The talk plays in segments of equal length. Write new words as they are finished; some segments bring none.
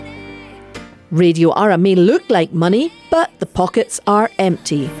Radio Ara may look like money, but the pockets are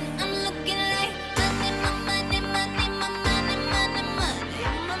empty.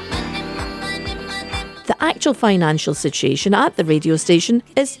 The actual financial situation at the radio station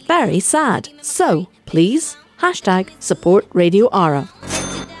is very sad. So, please, #support Radio Ara.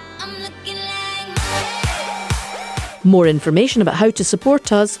 More information about how to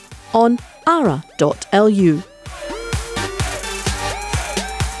support us on ara.lu.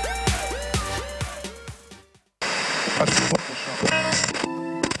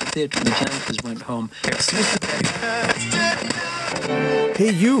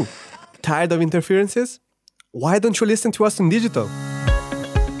 Hey you! Tired of interferences? Why don't you listen to us in digital?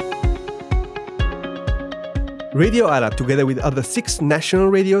 Radio Ara, together with other 6 national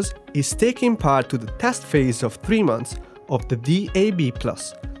radios, is taking part to the test phase of 3 months of the DAB+,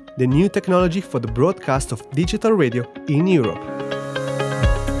 the new technology for the broadcast of digital radio in Europe.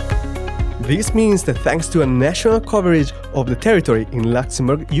 This means that thanks to a national coverage of the territory in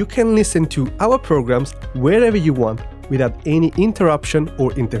Luxembourg, you can listen to our programs wherever you want without any interruption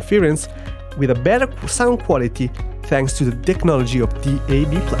or interference, with a better sound quality thanks to the technology of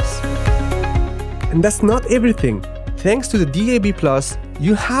DAB+. And that's not everything. Thanks to the DAB+,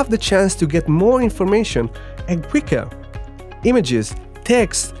 you have the chance to get more information and quicker. Images,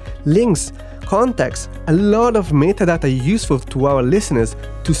 text, links, contacts, a lot of metadata useful to our listeners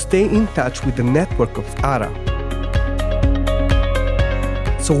to stay in touch with the network of ARA.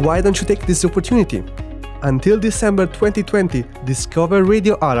 So why don't you take this opportunity? Until December 2020, discover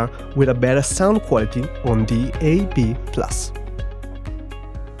Radio ARA with a better sound quality on DAB+.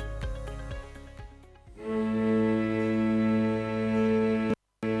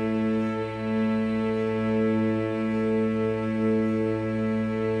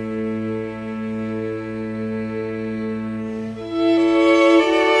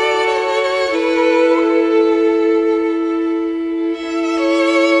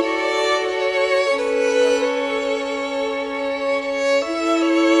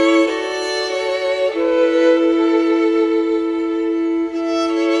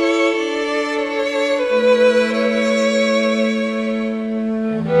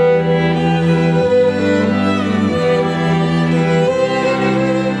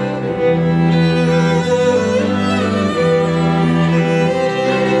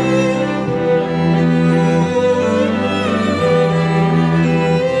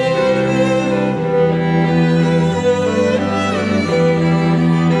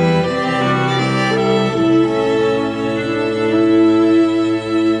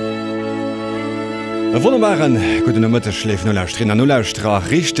 Wunderbaren guten Mëtterschläf Nullstrenner Nullstra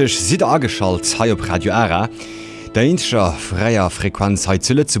richtig si aschalt hai op Radio Ara, der inscher freier Frequenz he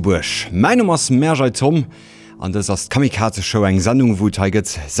zu Lützeburg. Meine ass Merjai Tom an das as Kamikaze Show eng Sendung wo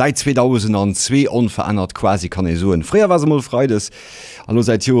teiget seit 2002 unverändert quasi kann e soen. Freier war se mal freides. Hallo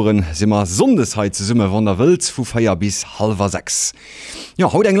seit Joren simmer Sondesheit ze Summe wann der Welt vu feier bis 5:30.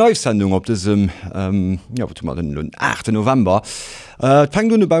 Ja haut eng Live-Sendung op diesem den 8. November. Fang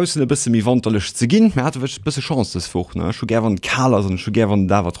du nebausen bisse mi wanderlech ze ginn, hat bisse Chance des Fuch Schu gerwen kaler Schu gerwen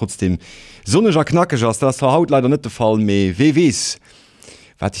dawer trotzdem sonneger knackeg ass das haut leider net fall méi WWs.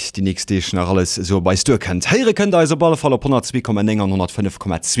 Wat ich die nächste nach alles so bei Stu kennt. Heire könnt also Balle fall op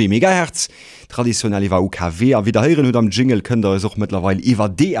 102,5,2 MHz. Traditionell iwwer UKW a wieder heieren und am Jingle könnt ihr auch mittlerweile iwwer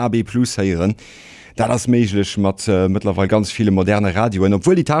DAB+ heieren. Da das méiglech mat mittlerweile ganz viele moderne Radioen,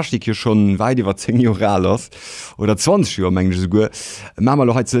 obwohl die Taschtik hier schon weit iwwer 10 Jahre ist oder 20 Jahre mengg sogar. Mammer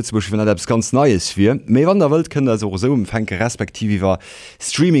lo Lützeburg, wenn das ganz Neues wie. Méi wann der Welt könnt ihr so umfänke respektive iwwer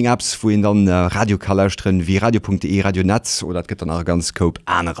Streaming-Apps, wo in dann Radiokalausch drin wie radio.de, Radionetz oder dat gibt dann auch ganz Scope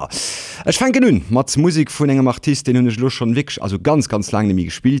anderer. Ich fange nun mat Musik vun engem Artist, den hunch Luch schon wirklich, also ganz lang nimi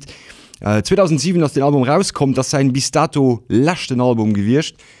gespielt. 2007 als den Album rauskommt, das sein bis dato lachten Album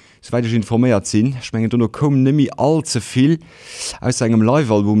gewircht. Soweit ich informiert sinn, schmengen du noch kom nimi allzu viel aus engem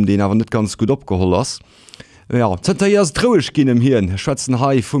Live-Album, den aber net ganz gut abgeholt hast. Ja, zetiers trouisch gin im Hirn, Schwetzen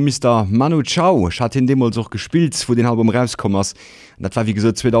Hai vu Mr. Manu Chao, hat in dem auch gespielt, wo den Album rauskommers. Dat war wie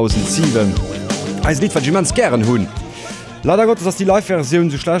gesagt 2007. Als Lied wat jemans gern hunn. Leider Gottes dass die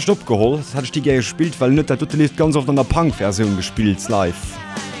Live-Version so schlecht abgeholt. Das hatte ich die gerne gespielt, weil net der Lied ganz oft an der Punk-Version gespielt live.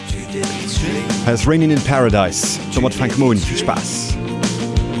 It's Raining in Paradise. Somit Frank Moon, viel Spaß.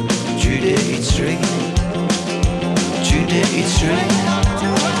 Judy, it's raining. Judy, it's raining.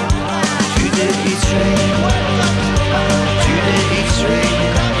 Judy, it's raining. Judy, it's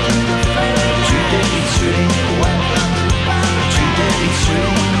raining. Judy, it's raining. Judy, it's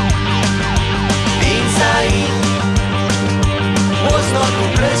raining. Inside was not the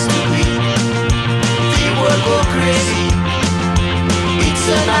place to be. The world go crazy. It's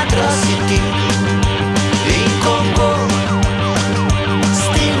an atrocity.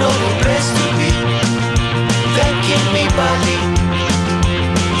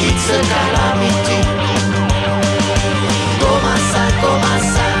 it's a calamity. Come sai,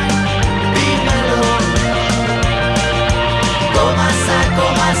 dimmelo. Come sai,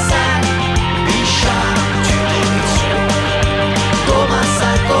 be shy to the extreme. Come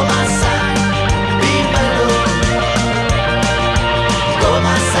sai, dimmelo.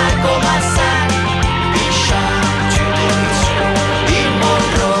 Come sai, be shy to the extreme. In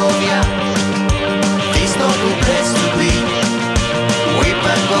Monrovia, this not the place to be.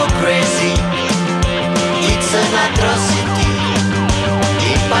 Women go crazy, it's an atrocity.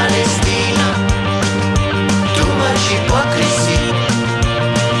 In Palestina, too much hypocrisy.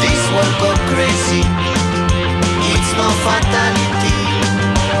 This world go crazy, it's no fatality.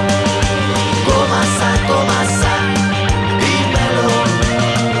 Come sai, dimmelo.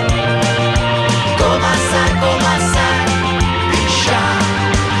 Come sai, be shy.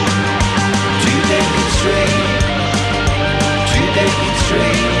 Today it's raining, today it's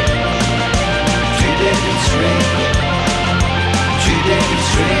raining, today it's raining, today it's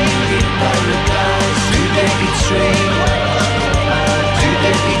raining in paradise. Today it's raining,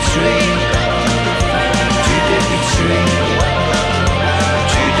 today it's raining, today it's raining,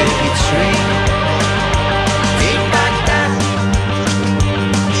 today it's raining. In Baghdad,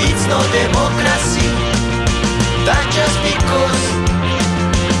 it's no democracy. That just because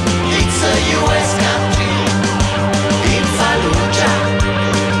it's a US country. In Fallujah,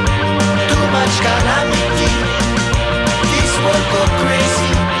 too much calamity. This world go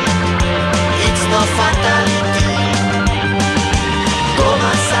crazy, it's no fatality. Come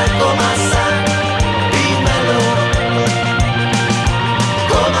sai, dimmelo.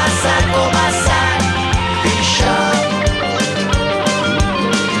 Come sai, be shy.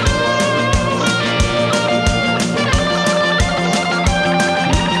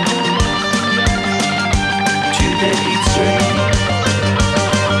 Today it's raining,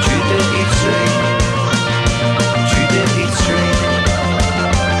 today it's raining, today it's raining,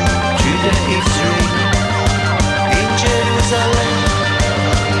 today it's raining. In Jerusalem,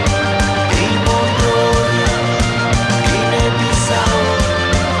 in Monrovia, Guinea-Bissau.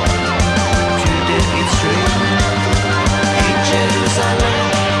 Today it's raining, in Jerusalem,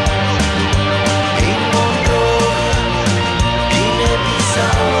 in Monrovia,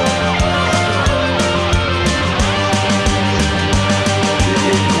 Guinea-Bissau.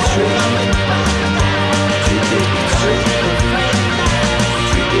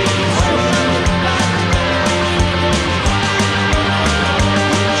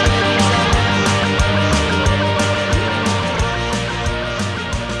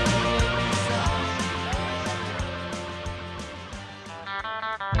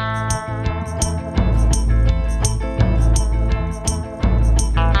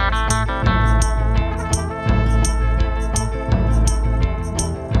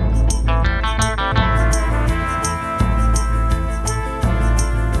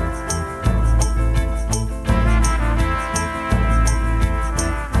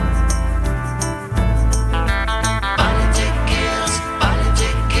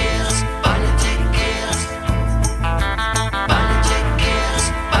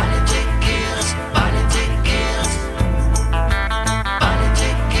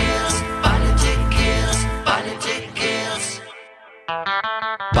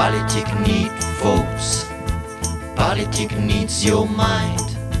 Politics need votes. Politics needs your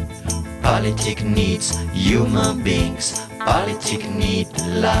mind. Politics needs human beings. Politics need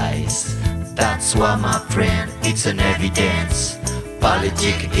lies. That's why, my friend, it's an evidence.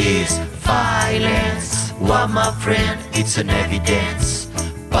 Politics is violence. Why, my friend, it's an evidence.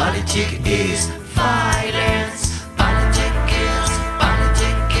 Politics is violence. Politics kills.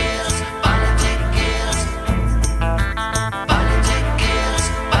 Politics kills. Politics kills. Politics kills.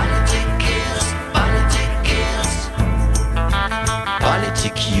 Politics kills. Politics kills.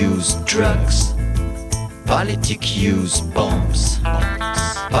 Politics use drugs. Politics use bombs.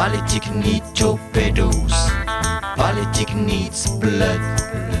 Politics need torpedoes. Politics needs blood.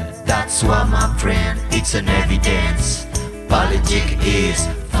 That's why, my friend, it's an evidence. Politics is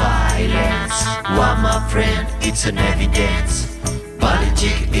violence. Why, my friend, it's an evidence.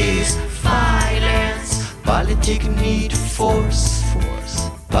 Politics is violence. Politics need force.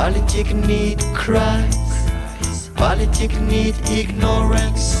 Politics need cries. Politics need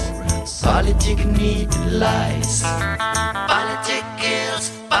ignorance. Politics need lies. Politics kills.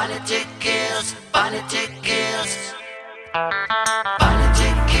 Politics kills. Politics kills.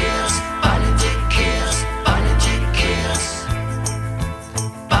 Politics kills. Politics kills. Politics kills.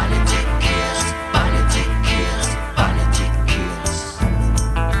 Politics kills. Politics kills. Politics kills.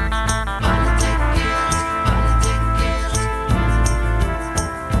 Politics kills. Politics kills.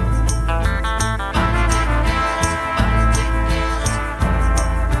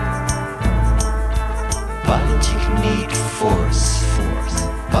 Politic need force.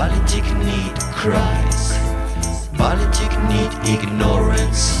 Politic need cries. Politic need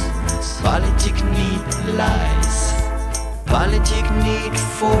ignorance. Politic need lies. Politic need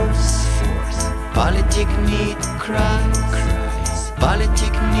force. Politic need cries.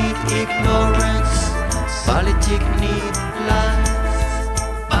 Politic need ignorance. Politic need lies.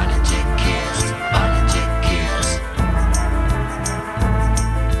 Politic kills. Politic kills.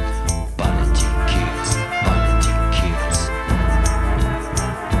 Politic kills. Politic kills.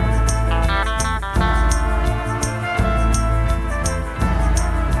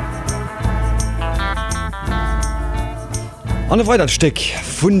 An e weiter Steck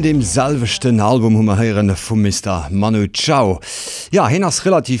vun dem selwechten Album hummer heieren vum Mr. Manu Chao. Ja, hin ass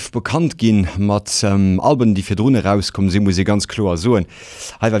relativ bekannt ginn mat Alben, die fir Drune rauskommen, se muss se ganz klar soen.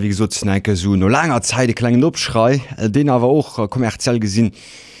 Heiwer wie gesot enke so no langer Zeit de klengen Opschrei, den awer auch kommerziell gesinn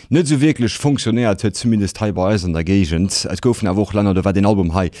net so wirklich funktioniert huet zumindest he bei an der Gegend. Et goufen a woch Länder, war den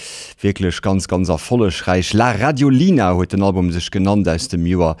Album hei wirklich ganz erfollegreich. La Radiolina huet den Album sech genannt aus dem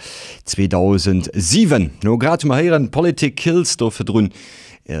Joar 2007. No grad heieren Politik Kills do verdrun.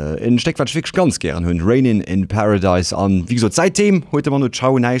 En Steckwatschwg ganz gern hunn Rainin in Paradise an. Wie gesagt, seitdem heute man no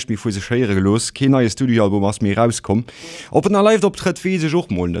Chao neiich wie vu se scheiere gelos. Ke neue Studioalbum ass mir rauskom. Op en live optritt wie sech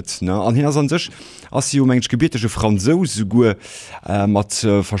och molnet. An hin an sech ass jo mensch gebietesche Franzos go mat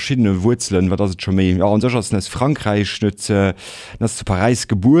verschiedene Wurzeln, wat dat schon méi. An sech ass nes Frankreich nas zu Paris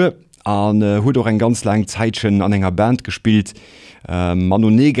geboren. An huet auch en ganz lang Zeitchen an enger Band gespielt.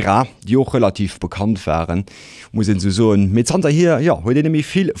 Mano Negra, die auch relativ bekannt waren, muss ich so mit Santa hier, ja, heute nämlich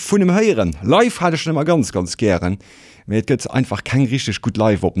viel von dem Hören. Live hatte ich immer ganz gern. Mir gibt einfach kein richtig gut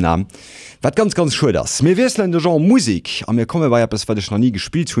Live-Aufnahmen. Was ganz schön ist. Wir wissen in der Genre Musik, und wir kommen bei etwas, was ich noch nie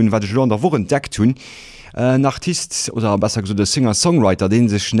gespielt habe, was ich schon in der Woche entdeckt habe. Ein Artist, oder besser gesagt der Singer-Songwriter, den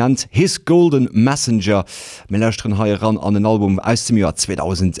sich nennt His Golden Messenger. Wir lauschen hier ran an ein Album aus dem Jahr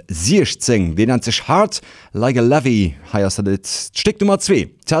 2016. Der nennt sich Heart Like a Levy. Hier ist das Stück Nummer 2.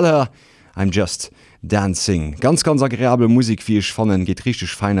 Tell her, I'm just dancing. Ganz agreeable Musik, wie ich fand, geht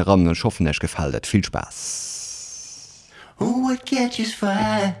richtig fein ran und ich hoffe, euch gefällt es. Viel Spaß. Oh, what catches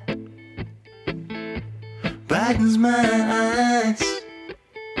fire brightens my eyes,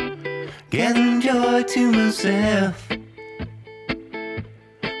 gathering joy to myself,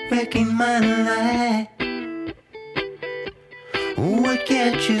 wrecking my life. Oh, what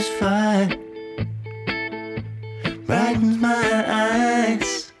catches fire brightens my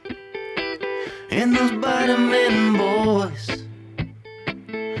eyes, and those bottom-end boys,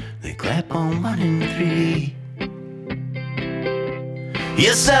 they clap on 1 and 3.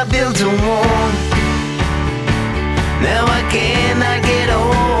 Yes, I built a wall, now I cannot get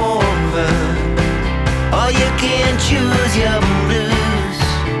over. Oh, you can't choose your blues,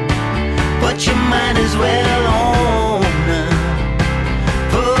 but you might as well own them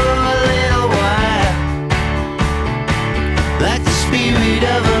for a little while, like the spirit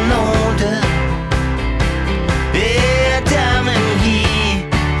of an older, yeah, diamond heat.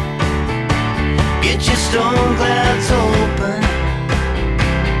 Get your storm clouds open.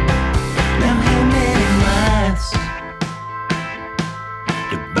 Now how many miles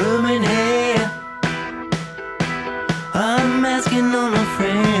to Birmingham? I'm asking on a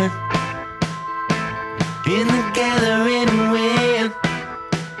friend in the gathering wind.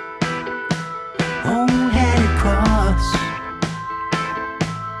 Oh, had it cross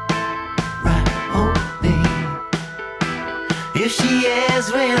right, oh, babe. If she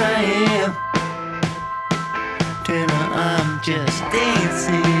asks where I am, tell her I'm just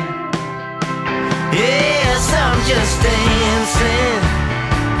dancing. Yes, I'm just dancing.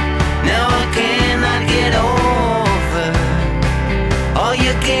 Now I cannot get over. Oh,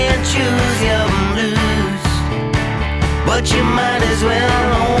 you can't choose your blues, but you might as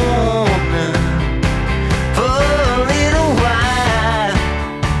well own them for a little while,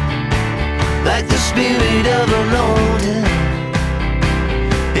 like the spirit of an older,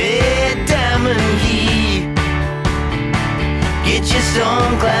 yeah, diamond heat. Get your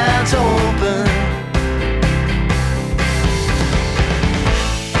storm clouds open.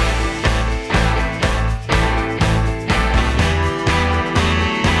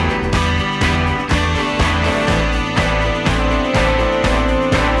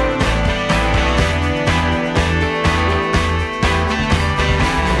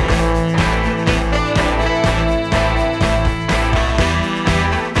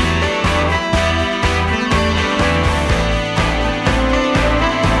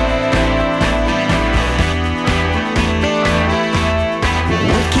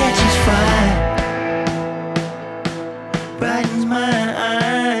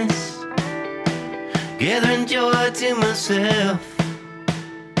 gathering joy to myself.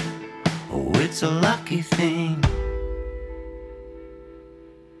 Oh, it's a lucky thing.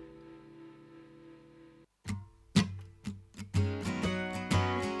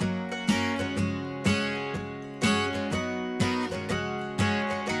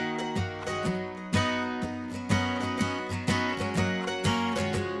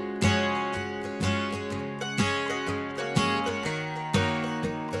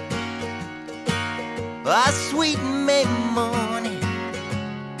 A sweet May morning,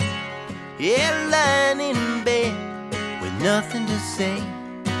 yeah, lying in bed with nothing to say.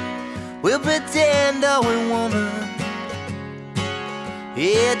 We'll pretend all we wanna.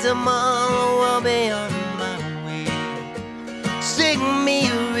 Yeah, tomorrow I'll be on my way. Sing me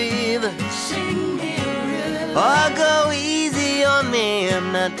a river, sing me a river. Or go easy on me,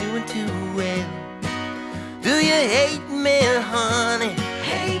 I'm not doing too well. Do you hate me, honey?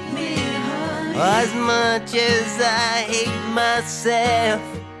 Hate me, honey. As much as I hate myself.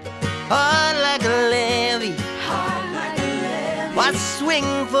 Hard like a levee, hard like a levee. Why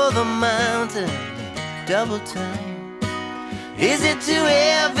swing for the mountain double time? Is it too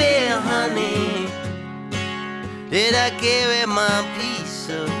heavy, honey? Did I carry my piece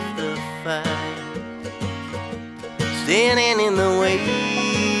of the fight? Standing in the way,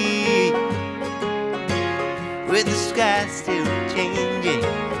 with the sky still changing.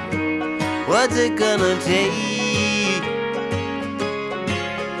 What's it gonna take?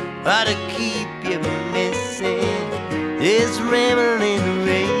 How to keep you missing this rambling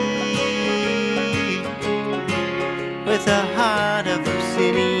rain? With a heart of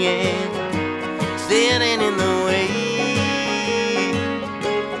obsidian, standing in the way,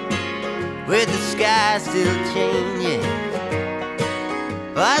 with the sky still changing.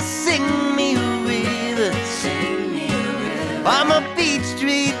 Oh, sing me a river, sing me a river. I'm a Beach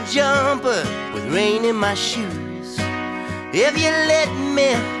Street jumper with rain in my shoes. If you let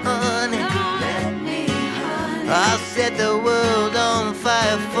me, honey, let me, honey, I'll set the world on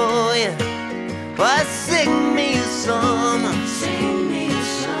fire for you. Why sing me a song, sing me a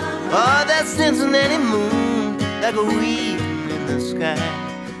song. Oh, that Cincinnati moon, like a weed in the sky,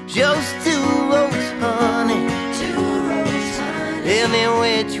 shows two roads, honey, two roads, honey. Tell me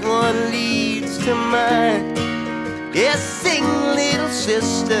which one leads to mine. Yes, sing, little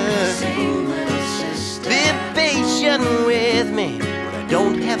sister, sing, little sister. Be patient with me when I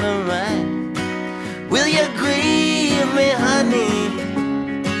don't have a rhyme. Will you grieve me, honey?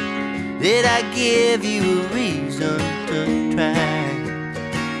 Did I give you a reason to try?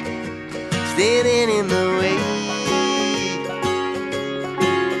 Standing in the way,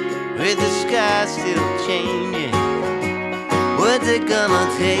 with the sky still changing. What's it gonna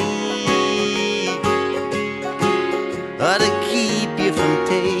take? Or to keep you from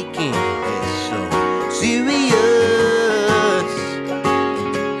taking it so serious?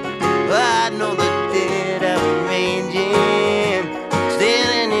 I know the dead are arranging,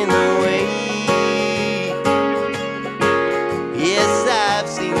 standing in the way. Yes, I've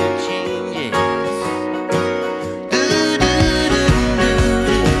seen the changes.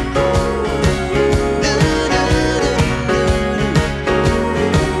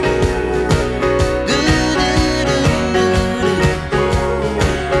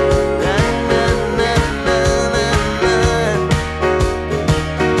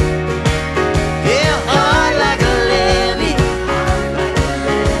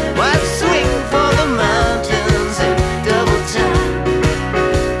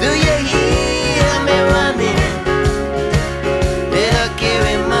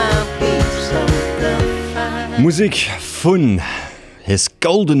 Musik vun his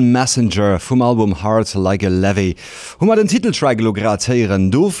Golden Messenger vom Album Heart Like a Levee. Hummer den Titeltrack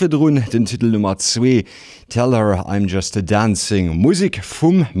logratéieren dofirrun den Titel Nummer 2 Tell Her I'm Just a Dancing. Musik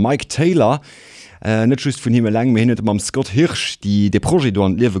vum Mike Taylor. Net just vun him lang hinnet am Scott Hirsch, die de Projekt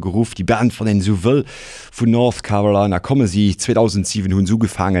an Liwe gerufen, die Band von den Souvel vun North Carolina komme sie 2007 hunn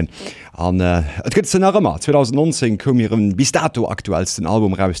zugefangen. Et gëtt nach immer 2019 kom ihrem bis dato aktuellsten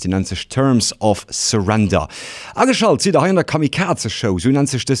Album raus, die nennt sich Terms of Surrender. Angeschalt sie der Kamikaze Show, so nennt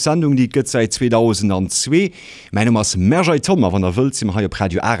sich de Sendung, die gëtt seit 2002. Mein Name ist Merjai Tommer van der Welt im Haiop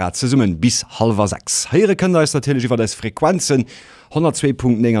Radio Ara ze summen bis 5:30. Heere können da natürlich iwwer des Frequenzen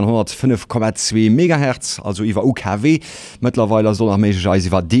 102.9 an 105,2 MHz, also iwwer UKW. Mittlerweile soll méigich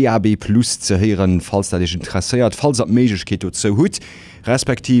iwwer DAB+ ze heeren, falls dat dich interessiert, falls dat méigich geht zo hut.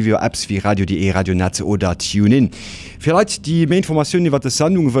 respektive Apps wie Radio.de, Radionetz oder TuneIn. Für Leute, die mehr Informationen über die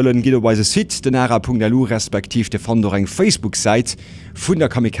Sendung wollen, geht auf unsere Seite, denera.lu, respektive der Fondoreng Facebook-Seite von der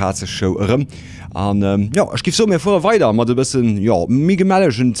Kamikaze Show. Und ich gebe so mir vor weiter mit ein bisschen, mir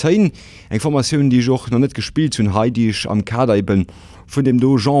gemäldeten Themen, Informationen, die ich auch noch nicht gespielt habe, die ich am Kader eben von dem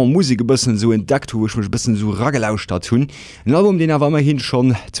Genre Musik ein bisschen so entdeckt habe, ich mich ein bisschen so ragelauscht habe. Ein Album, den aber immerhin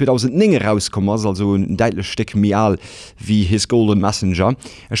schon 2009 rausgekommen ist, also ein deutliches Stück mehr alt wie His Golden Messenger.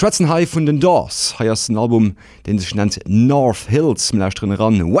 Ein schwarzen Hai von den Doors, hier ist ein Album, den sich nennt North Hills, mir drin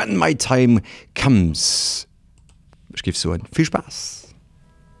ran, When My Time Comes. Ich gebe so viel Spaß.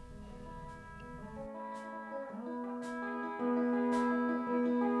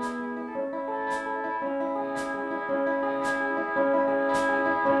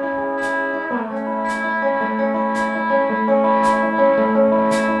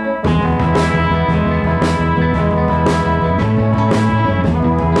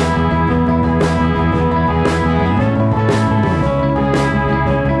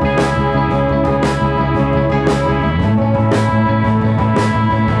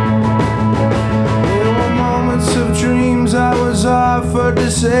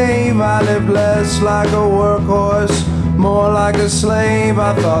 Save, I lived less like a workhorse, more like a slave.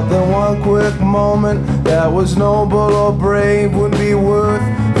 I thought that one quick moment that was noble or brave would be worth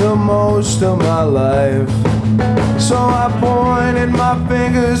the most of my life. So I pointed my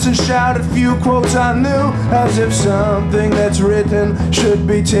fingers and shouted a few quotes I knew, as if something that's written should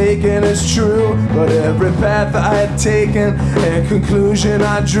be taken as true. But every path I had taken and conclusion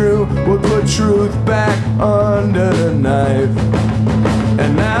I drew would put truth back under the knife.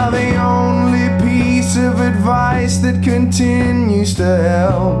 And now the only piece of advice that continues to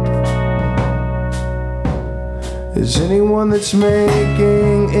help is anyone that's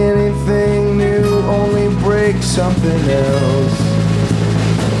making anything new only break something else.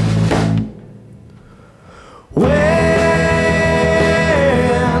 When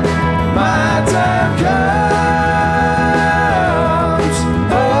my time comes,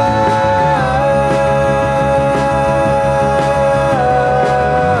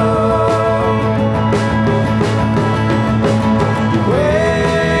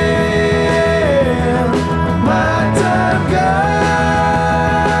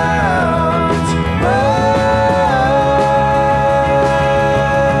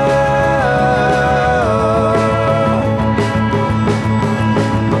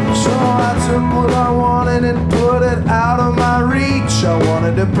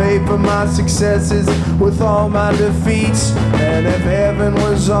 to pay for my successes with all my defeats. And if heaven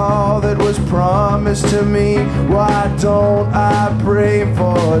was all that was promised to me, why don't I pray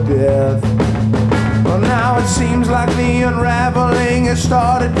for death? Well, now it seems like the unraveling has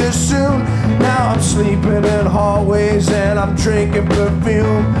started too soon. Now I'm sleeping in hallways and I'm drinking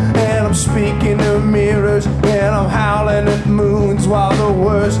perfume, and I'm speaking to mirrors and I'm howling at moons, while the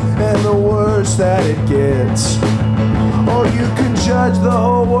worse and the worse that it gets. Or you can judge the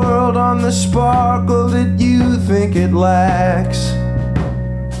whole world on the sparkle that you think it lacks.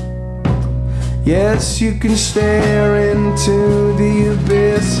 Yes, you can stare into the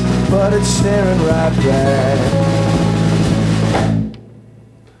abyss, but it's staring right back.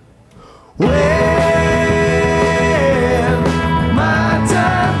 When my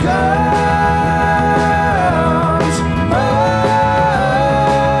time comes, when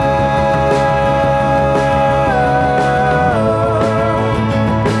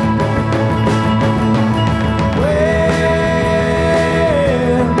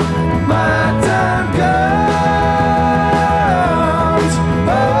my time comes,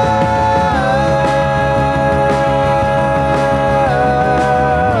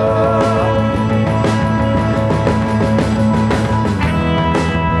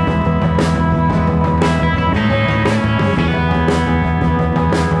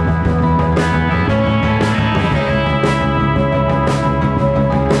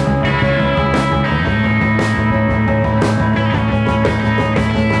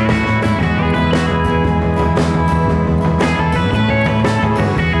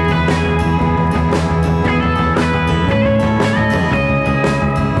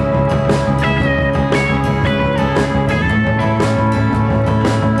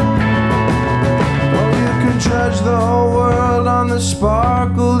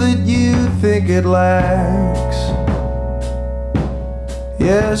 sparkle that you think it lacks.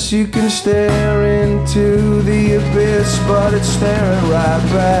 Yes, you can stare into the abyss, but it's staring right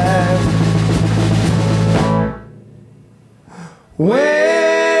back. When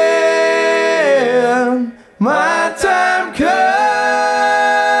my time comes,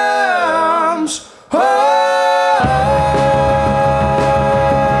 oh,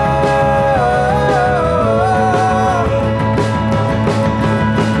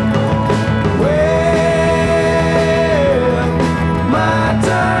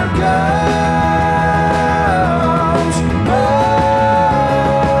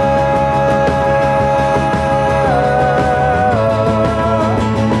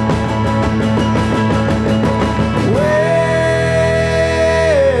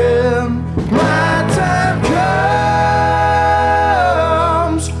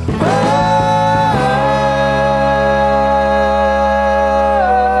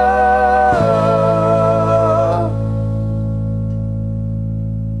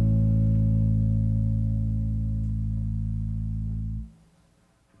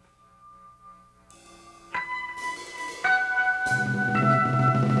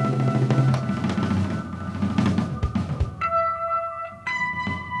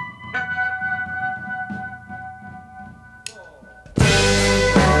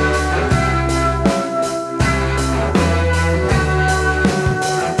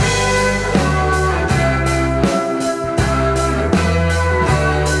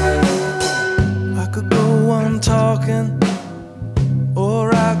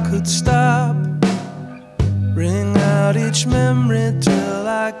 could stop. Ring out each memory till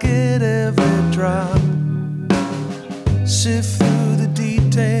I get every drop. Sift through the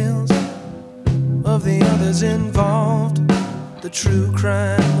details of the others involved. The true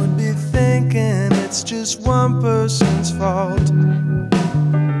crime would be thinking it's just one person's fault.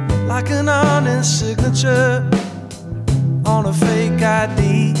 Like an honest signature on a fake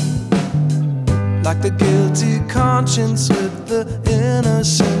ID. Like the guilty conscience with the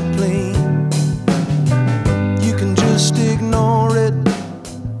innocent plea. You can just ignore it,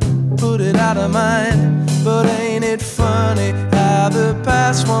 put it out of mind. But ain't it funny how the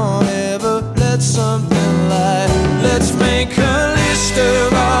past won't ever let something lie? Let's make a list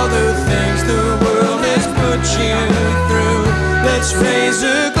of all the things the world has put you through. Let's raise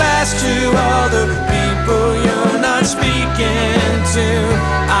a glass to all the people you're not speaking to.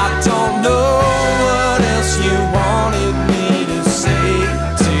 I don't know what else you wanted me to say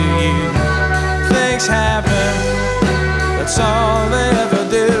to you. Things happen, that's all they ever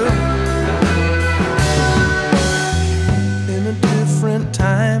do. In a different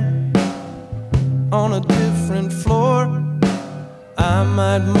time, on a different floor, I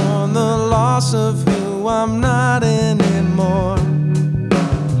might mourn the loss of who I'm not anymore.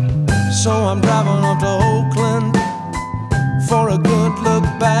 So I'm driving up to Oakland for a good look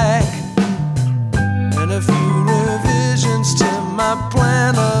back and a few revisions to my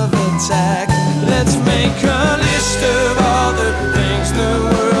plan of attack. Let's make a list of all the things the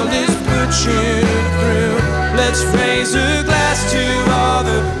world has put you through. Let's raise a glass to all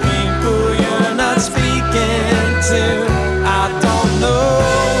the people you're not speaking to. I don't know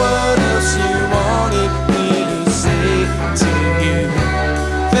what else you wanted me to say to you.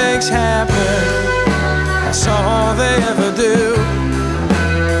 Things happen, that's all they ever do.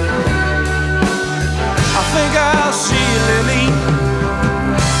 I think I'll see Lily,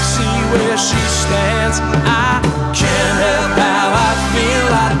 see where she stands. I can't help how I feel,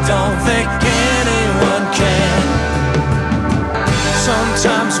 I don't think anyone can.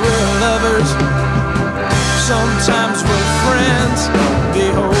 Sometimes we're lovers, sometimes we're friends.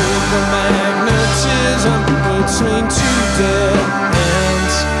 Behold the magnetism between two dead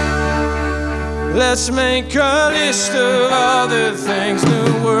ends. Let's make a list of all the things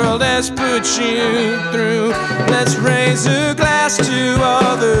the world has put you through. Let's raise a glass to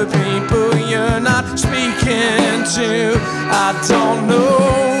all the people you're not speaking to. I don't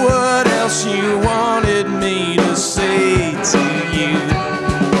know what else you wanted me to say to you.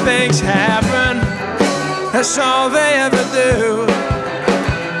 Things happen, that's all they ever do.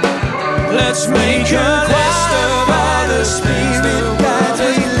 Let's make a list of all the things the world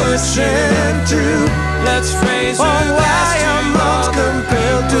has pushing through. Let's raise a glass to all the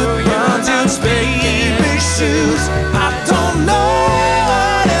people you're not speaking shoes. I don't know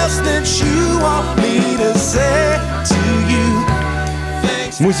what else that you want me to say to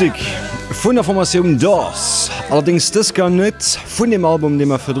you. Musik vun der Formation DOS. Allerdings das gar net vun dem Album, dem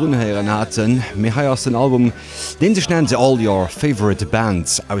wir verdrun heieren hatten. Mir heiers den Album, den sich nennt All Your Favorite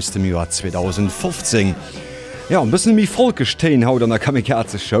Bands aus dem Jahr 2015. Ja, ein bisschen wie Volk stehen haut an der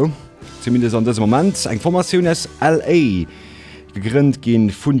Kamikaze Show. Zumindest an diesem Moment. Eine Formation aus LA. Gegründet gehen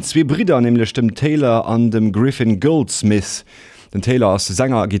von zwei Brüdern, nämlich dem Taylor und dem Griffin Goldsmith. Den Taylor ist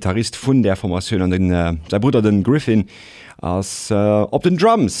Sänger, Gitarrist von der Formation und sein Bruder, den Griffin, als op den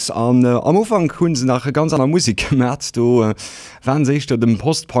Drums. Am Anfang haben sie nach ganz anderer Musik gemerkt. Da waren sie dem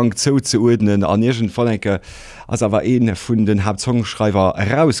Postpunk zuzuordnen. An irgendeinem Fall als aber einen von den Hauptsongschreiber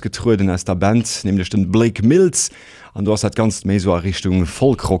rausgetreten aus der Band, nämlich den Blake Mills. Und du hast halt ganz mehr so Richtung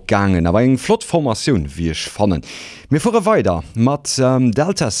Folkrock gegangen. Aber eine flotte Formation, wie ich fand. Wir fahren weiter mit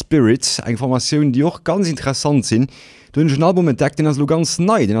Delta Spirit, eine Formation, die auch ganz interessant sind. Du hast ein Album entdeckt, den hast du ganz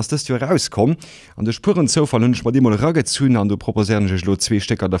neu, den hast du rauskommen. Und die Spuren so von uns mal die mal raggezogen und du proposieren sich zwei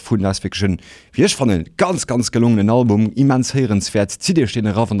Stücker davon. Das ist wirklich, wie ich fand, ein ganz, ganz gelungenen Album, immens hörenswert. Zieh dir stehen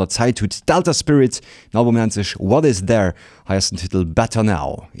rauf an der Zeit tut. Delta Spirit, ein Album nennt sich What Is There, heißt den Titel Better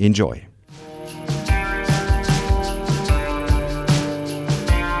Now. Enjoy.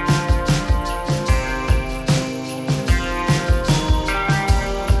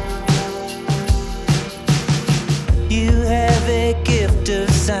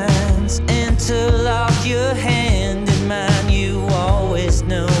 Interlock your hand in mine. You always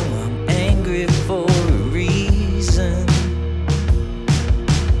know I'm angry for a reason.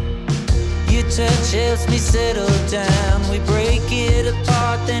 Your touch helps me settle down. We break it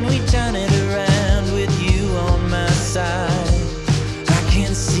apart, then we turn it around. With you on my side, I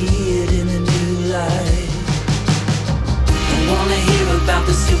can see it in a new light. I wanna hear about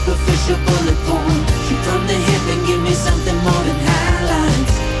the superficial bullet point. Shoot from the hip and give me something more than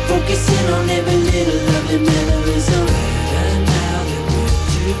highlights.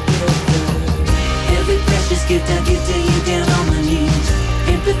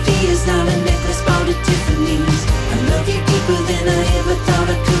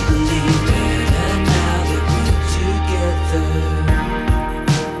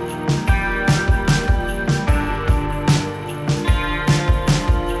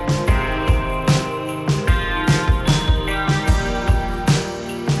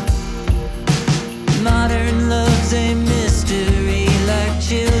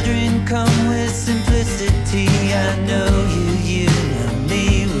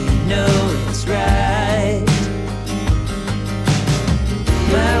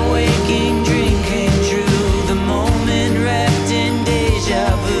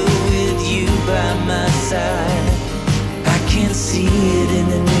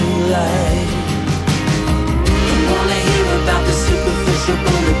 superficial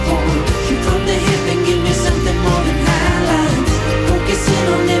bullet point. Shoot from the hip and give me something more than highlights. Focusing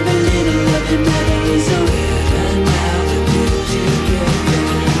on every little of the matter is a and now that we're together.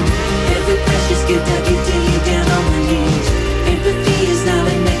 Every precious gift I give to you down on my knees. Empathy is not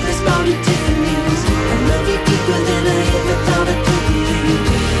a necklace bought at Tiffany's. I love you deeper than I ever thought I could believe.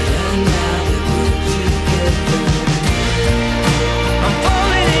 And now that we're together, I'm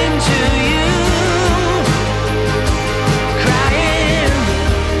falling into you, crying.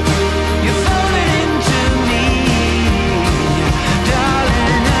 You're falling into me,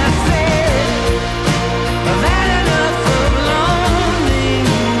 darling. I said I've had enough of lonely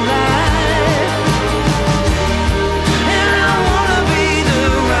life, and I wanna be the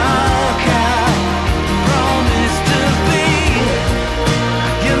rock I promised to be.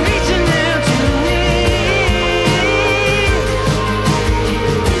 You're reaching out to me,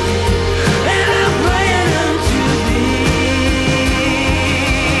 and I'm praying unto thee.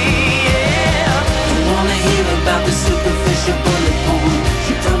 Yeah, don't wanna hear about the superficial bullet point.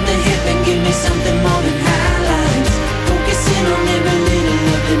 Shoot from the hip and give me something more than highlights. Focusing on every little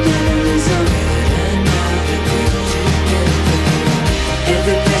of the memories of and now that we're together.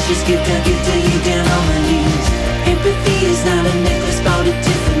 Every precious gift I give to you down on my knees. Empathy is not a necklace bought at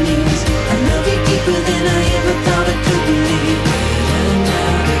Tiffany's. I love you deeper than I ever thought I could believe.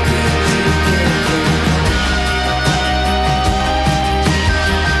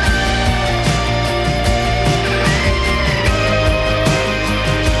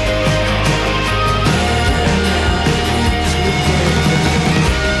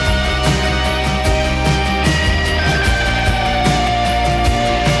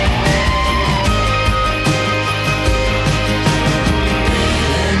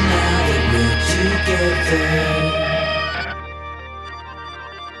 And now that we're together,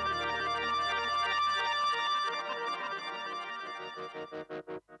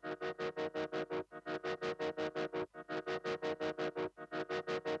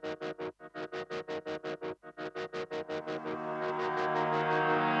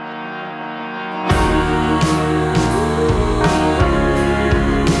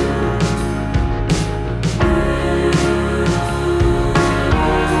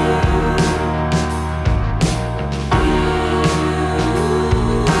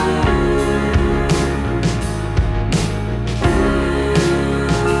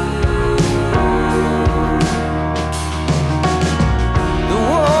 the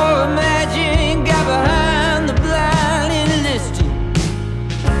war of magic got behind the blind enlisted.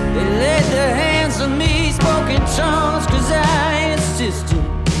 They laid their hands on me, spoke in tongues, cause I insisted.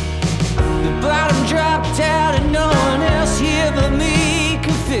 The bottom dropped out and no one else here but me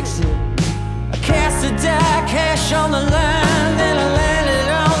could fix it. I cast a die, cash on the line, then I landed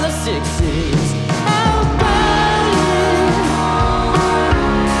on the sixes. Oh, darling.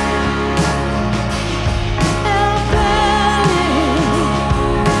 Oh, darling.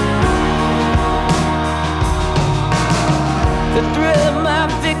 The thrill of my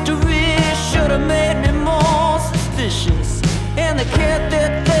victory should have made me more suspicious. And the cat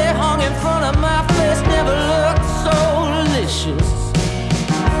that they hung in front of my face never looked so delicious.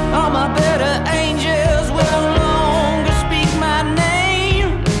 All my better angels will no longer speak my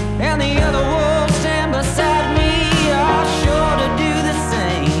name, and the other wolves stand beside me are sure to do the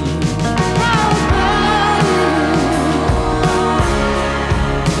same. Oh, darling.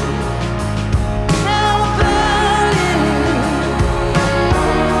 Oh, darling.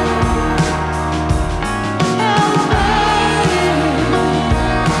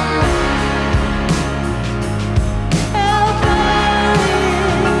 Oh,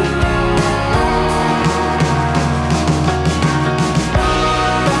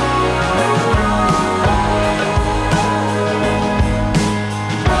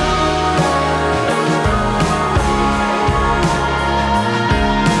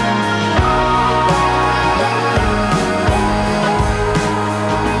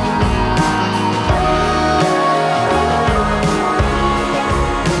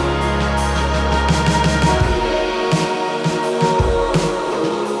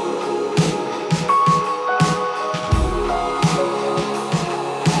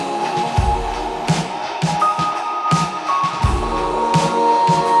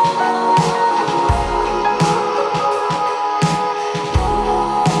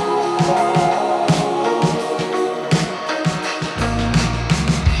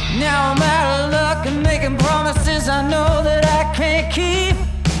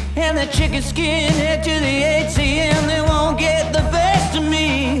 the chicken skin head to the ATM, they won't get the best of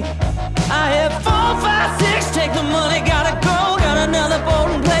me. I have 4, 5, 6, take the money, gotta go, got another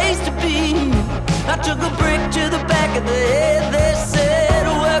boring place to be. I took a brick to the back of the head, they said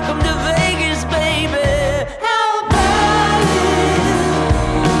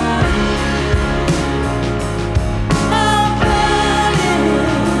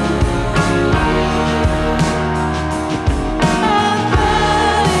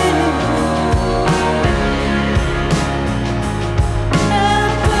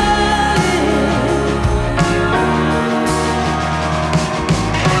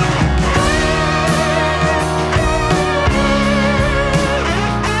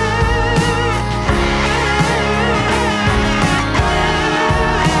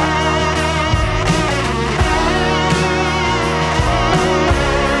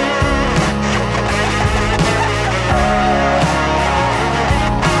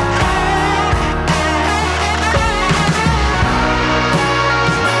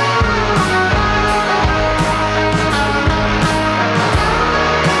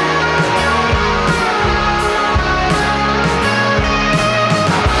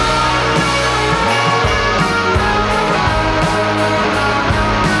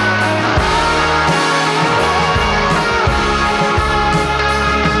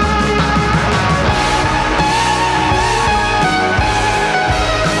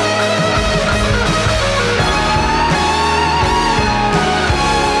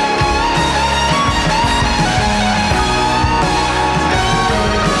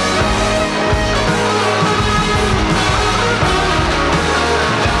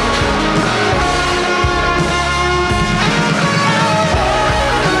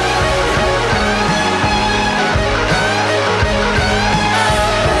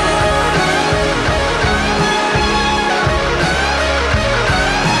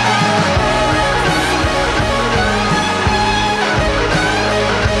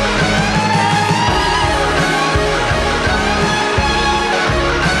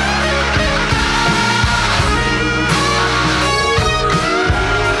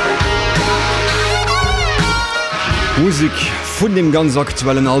Musik vun dem ganz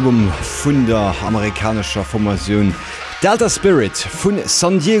aktuellen Album vun der amerikanischer Formation Delta Spirit vun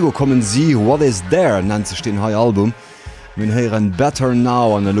San Diego kommen sie What is there nennt sich den High Album Min heieren Better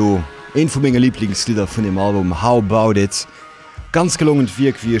Now an lo een vu menge Lieblingslieder vun dem Album How About It ganz gelungen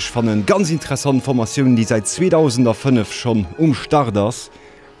wie ich fan den ganz interessanten Formationen die seit 2005 schon Start ass.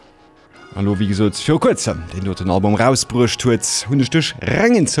 Hallo wie gesagt für kurzem den dort den Album rausbrucht huet hunnechtech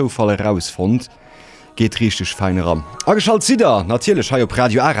Rängen zofall rausfund. Geht richtig feine ran. Aschalt si da natürlich ha op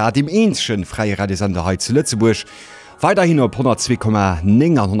Radio Ara dem enschen freie Radiosender he zu Lützeburg. Weiterhin op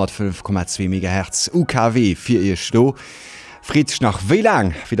 102,9 105,2 MHz UKW 4 ihr Sto. Friedrich nach wie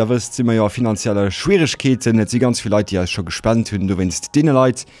lang wie da wisst immer ja finanzielle Schwierigkeiten net sie ganz viel Leute die schon gespannt hun du wennst Dinne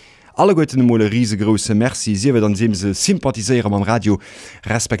Leute. Alle goeten molle riesegrosse Merci siewe dann se se sympathiseieren am Radio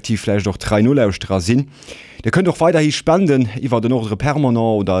respektivläich doch 3:0 ausstra sinn. Der könnt doch weiter hi spenden, iwwer den ordre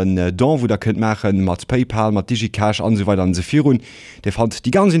permanent oder en Don wo der könnt machen mat PayPal, mat Digicash an so weiter an se virun. Der fand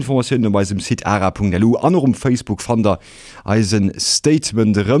die ganze Informationen bei dem Site ara.lu an Facebook fan der Eisen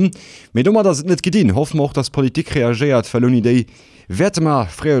Statementerem. Me dummer dat net gedien, hoffen auch dass Politik reagiert verlo Idee. Werte mal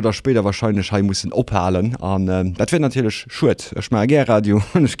früher oder später wahrscheinlich mussssen ophalen an dat natürlich schut Ech ma ger Radio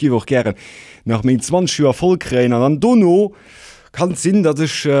ich gi auch gern nach még 20 vollräen an Donno kann sinn dat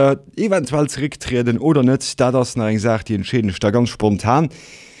ich eventuell zurücktreten oder net da das na sagt die entschäden da ganz spontan.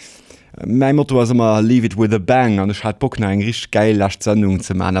 Mein Motto war immer leave it with a bang an ich hat Bock eng rich geil lacht Sendung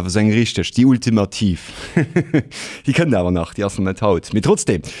ze man aber seg richtig die ultimativ die können aber nach die ersten net haut mit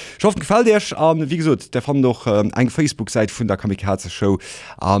trotzdem ich hoffe gefällt dir an wie gesagt der fand doch eng Facebook-Seite vun der Kamikaze Show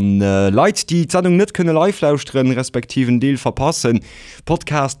an Leute die Sendung net könne live lausren respektiven Deal verpassen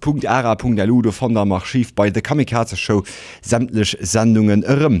podcast.ara.lu von der Archiv bei der Kamikaze Show sämtlich Sendungen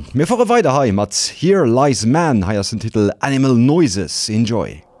irrem mir vor weiter heim mat Here Lies Man ha den Titel Animal Noises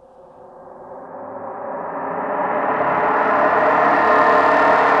enjoy.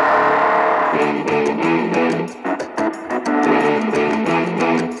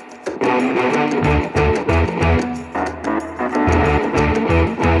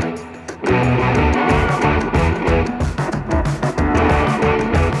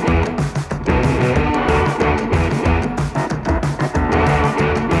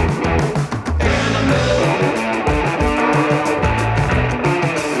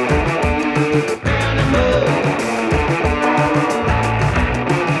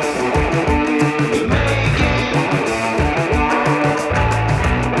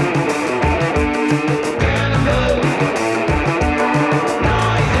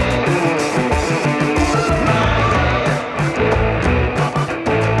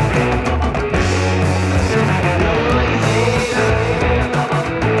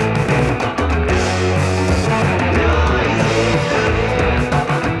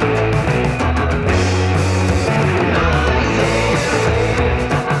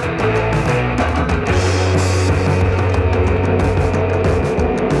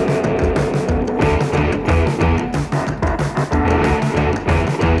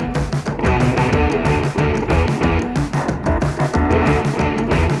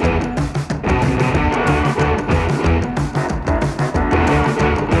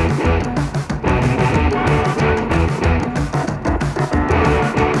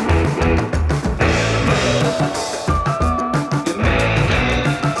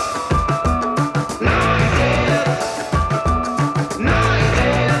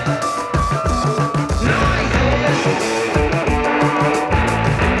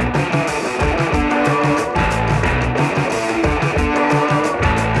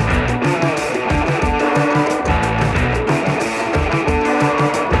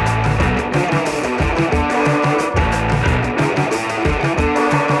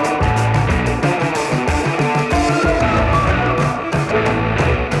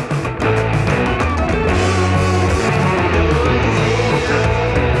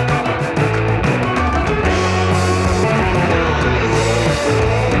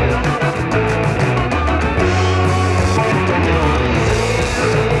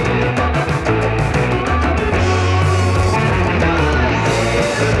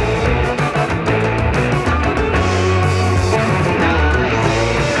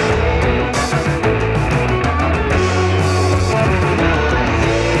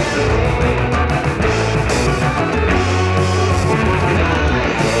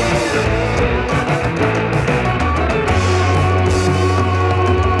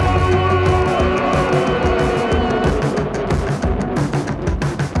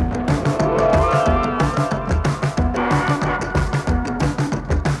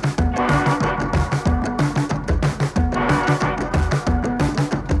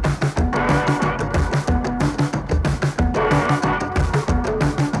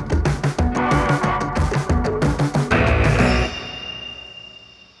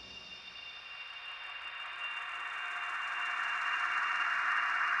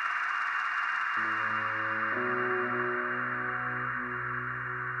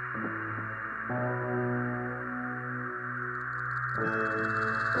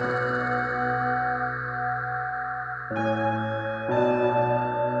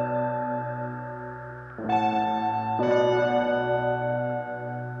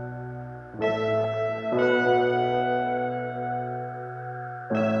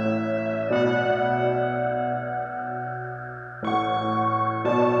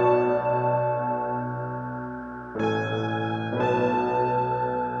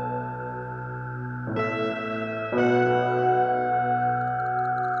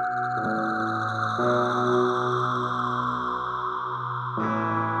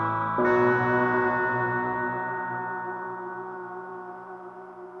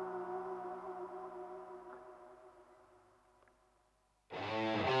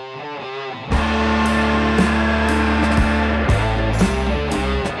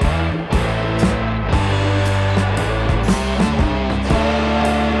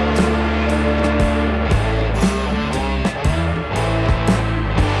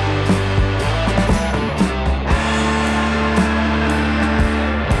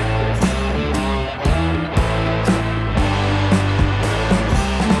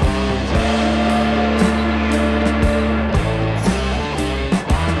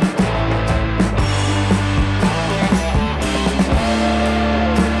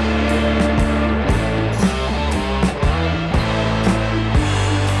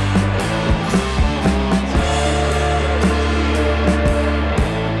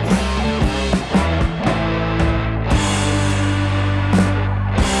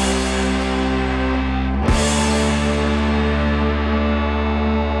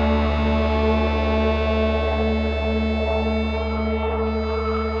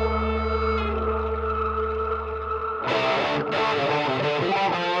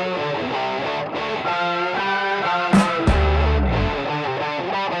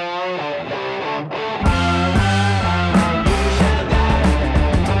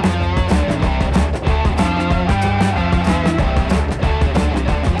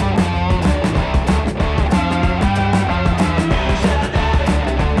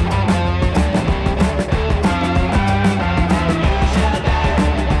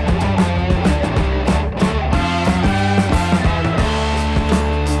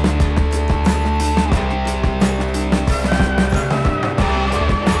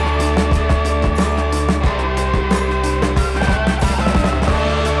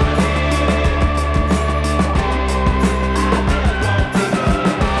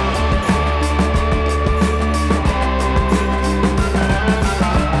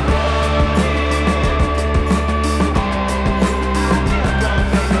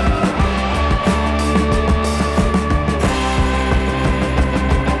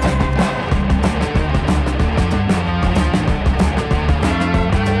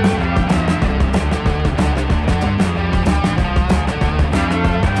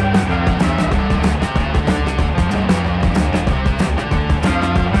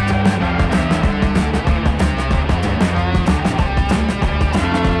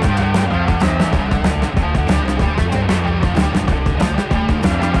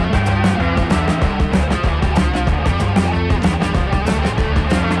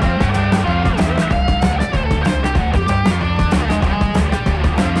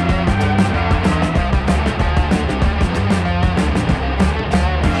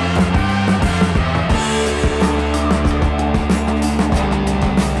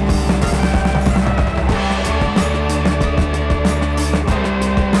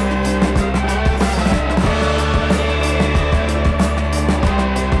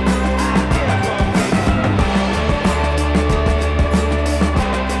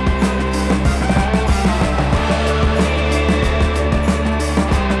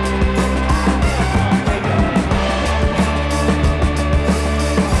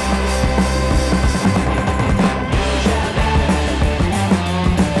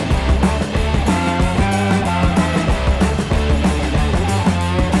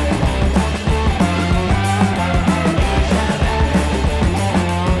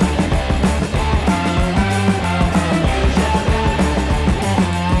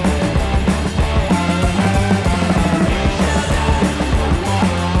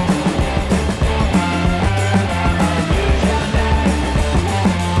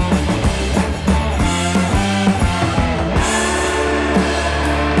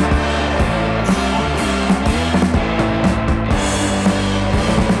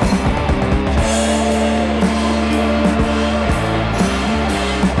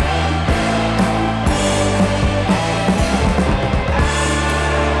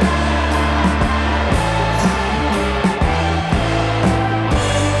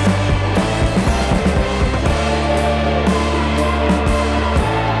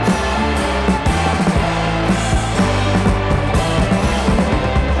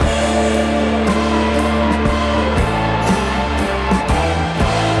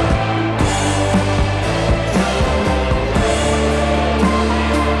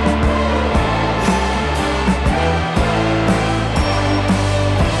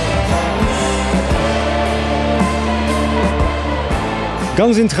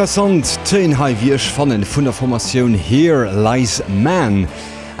 Ganz interessant Teinhai wiech fannnen vun der Formation Here Lies Man.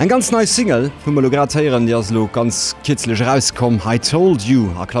 Ein ganz neue Single vum Gratieren, die lo ganz kitzlech rauskom. I told you,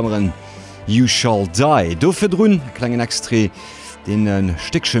 a Klammeren You shall die. Do firrun klengen Extré den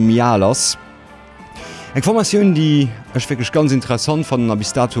Sticksche Mialas. Eg Formatioun, die ech wirklich ganz interessant van a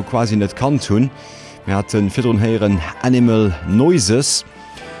bis dato quasi net kann tun. Wir hatten firrunhéieren Animal Noises.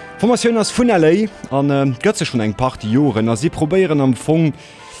 Formatioun ass vun LA an gëtze schon eng paar Joren, as sie probieren am Fong,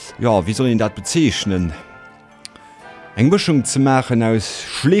 ja, wie soll dat bezeichnen? Eng Mischung zu machen aus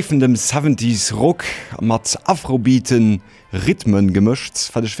schläfendem 70s Rock mat Afrobeaten Rhythmen gemischt,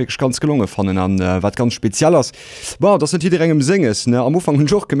 fand ich wirklich ganz gelungen fanden an wat ganz spezielles. Wow, das sind hier engem Singes, ne? Am Anfang hun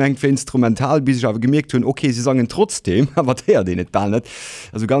Joch gemengt für instrumental, bis ich aber gemerkt hun, okay, sie sagen trotzdem, aber der den nicht bandet.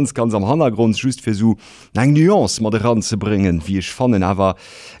 Also ganz am Hintergrund just für so eng Nuance mal ran zu bringen, wie ich fanden, aber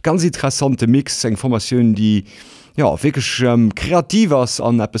ganz interessante Mix, Informationen, die ja, wirklich kreativ ass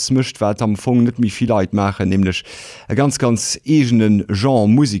an etwas mischt, wat am Fong net mi viel Leiit machen, nämlich ganz egenen Genre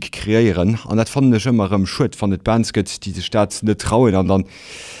Musik kreieren. An dat fand ich immer im Schritt von den Bands gëtt, die Stadt net trauen an dann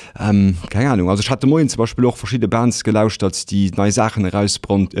keine Ahnung. Also ich hatte morgen zum Beispiel auch verschiedene Bands gelauscht, dat die neue Sachen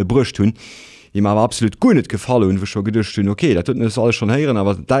herausbrücht hun. Die mir aber absolut gut nicht gefallen und wir schon gedacht haben, okay, das tut alles schon hören,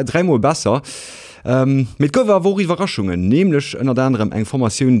 aber dreimal besser. Mit Cover war Überraschungen, nämlich unter anderem eine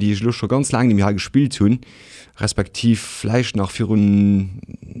Formation, die ich schon ganz lange nicht mehr gespielt habe, respektiv vielleicht nach für ein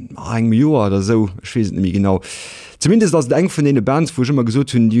Jahr oder so, ich weiß nicht mehr genau. Zumindest das ist eine von den Bands, wo ich immer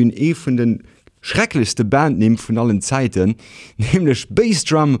gesagt habe, die von den schrecklichste Band nehmen von allen Zeiten, nämlich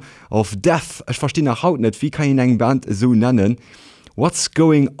Bassdrum of Death. Ich verstehe nach heute nicht, wie kann ich eine Band so nennen? What's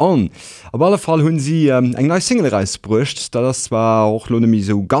going on? Auf alle Fall haben sie eine neue Single rausgebracht. Das war auch noch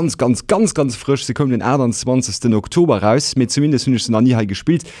so ganz frisch. Sie kommen den 21. Oktober raus. Mit zumindest habe ich sie noch nie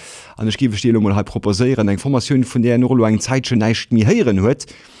gespielt. Und ich gebe dir mal proposieren. Eine Information, von der nur eine Zeit schon nicht mehr hören hat.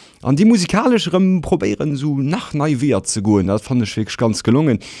 Und die musikalischeren probieren so nach neu zu gehen. Das fand ich wirklich ganz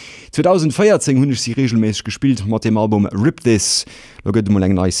gelungen. 2014 habe ich sie regelmäßig gespielt mit dem Album Rip This. Da geht mal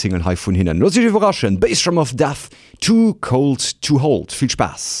eine neue Single von hinten. Lass dich überraschen. Bassdrum of Death, Too Cold to Hold. Viel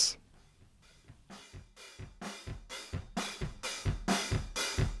Spaß.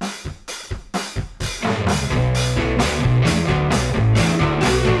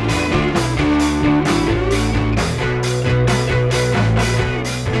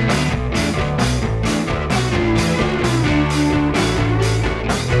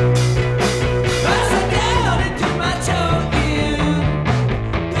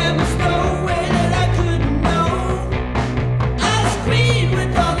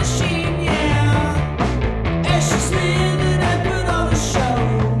 With all the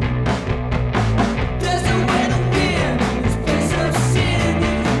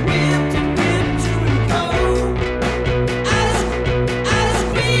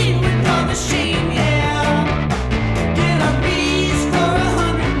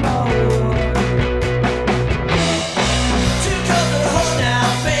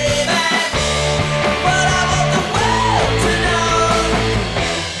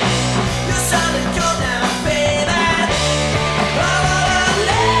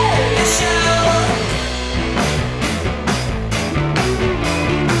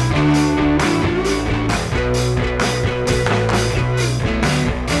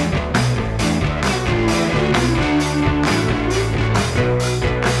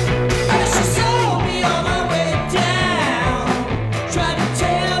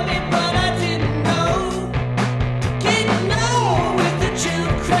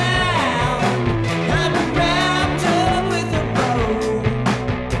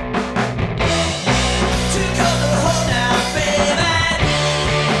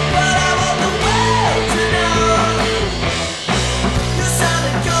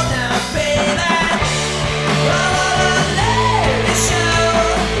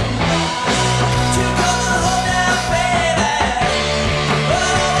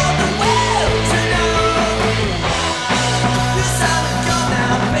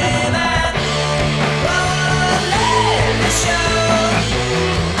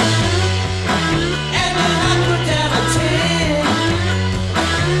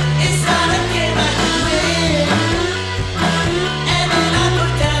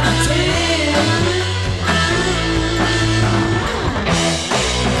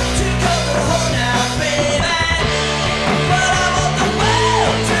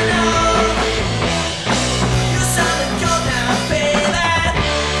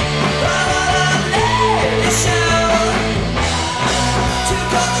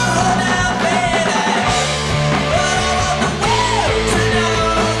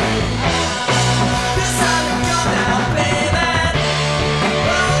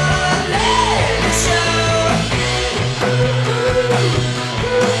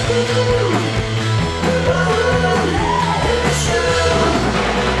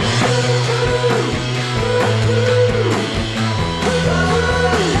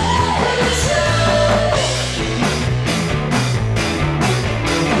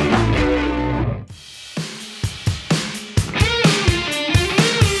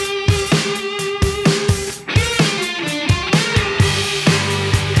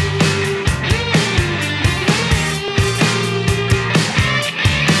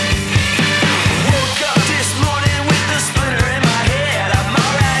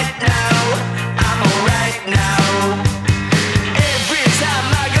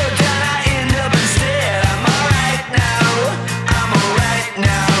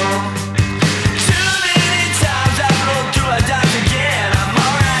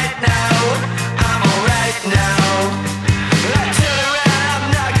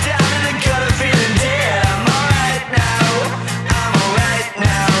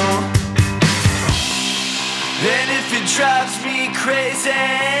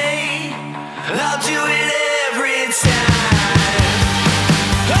crazy. I'll do it every time.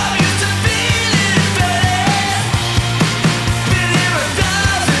 I'm used to feeling better. Been here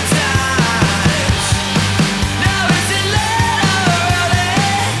 1,000 times. Now is it late or early?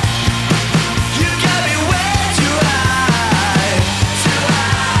 You got me way too high. Too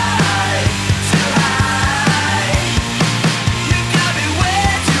high, too high. You got me way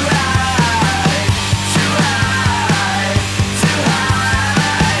too high. Too high, too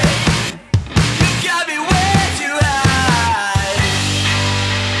high. You got me way too high.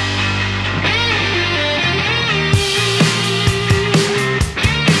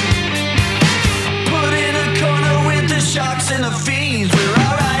 Put in a corner with the sharks and the fiends. We're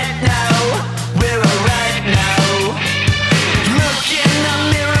alright now. We're alright now. Look in the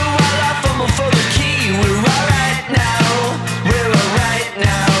mirror while I fumble for the key. We're alright now. We're alright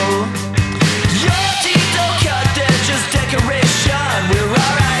now. Your teeth don't cut, they're just decoration. We're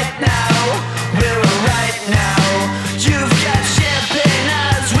alright now. We're alright now. You've got champagne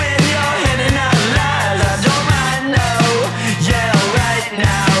eyes when you're handing out lies. I don't mind, no. Yeah, alright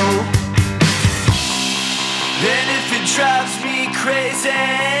now. And if it drives me crazy,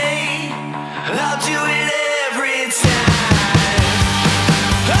 I'll do it every time.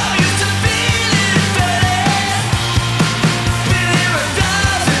 I'm used to feeling better. Been here 1,000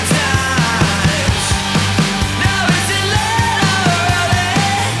 times. Now is it late or early?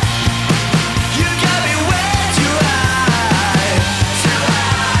 You got me way too high. Too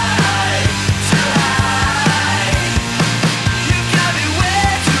high, too high. You got me way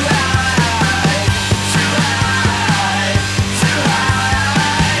too high. Too high, too high.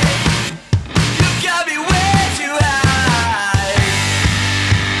 You got me way too high.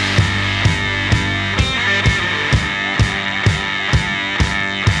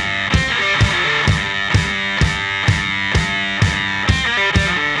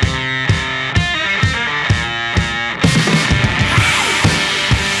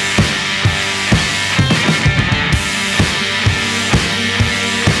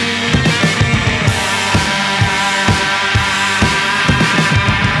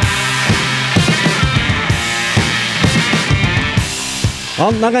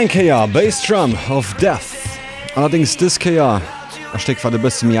 An nach en Keier Bassdrum of Death. Allerdings dis Keier ersteck war de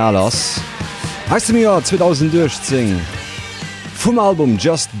bësse mi ass. Heist im Jahr 2010 vum Album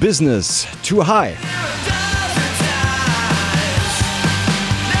Just Business Too High.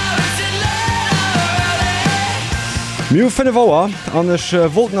 Mi 5 Woer an ech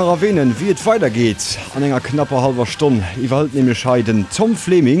wollten erwähnen, wie et weitergeht an enger knapper halber Stunde. Iwerhalt nämlich den Tom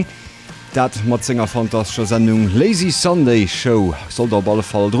Fleming, dat mat senger fantastischer Sendung Lazy Sunday Show soll der alle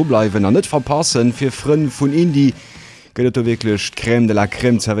Fall drobleiwen an net verpassen fir Fën vun Indie gëtt wirklich Crème de la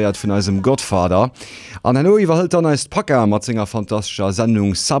Crème zerwehrt vun eisem Gottvater. An Hanno iwwerhëlt an eist Packer mat senger fantastischer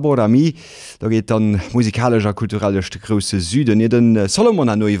Sendung Saborami, da geht dann musikalischer kulturellechte grosse Süden. Den Solomon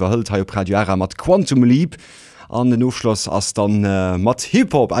Hanno iwwerhëlt ha op Radio Ara mat Quantum Leap. An den Aufschluss ass dann mat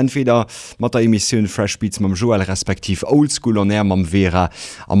Hip-Hop entweder mat der Emissionioun Freshbeats mam Joel respektiv Oldschool an Ä am Vera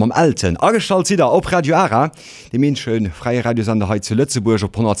an mam Elten. Astalt si op Radio Ara, de Menschën freie Radiosender heit zu Lützeburg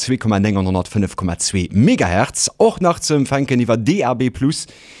op 102,5,2 MHz och nach zum Fenken iwwer DAB+.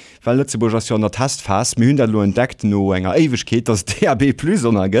 Weil Lützeburg as an der Testfas mi hunn dat lo entdeckt no enger Ewegkeet ass DAB+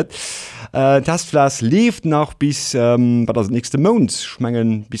 onnner gëtt. Testflas lief nach bis war das nächste Mond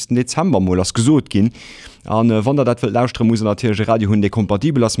schmengen bis den Dezember mo ass gesot ginn. An wann der dat lausre muss natürlich Radio hunn de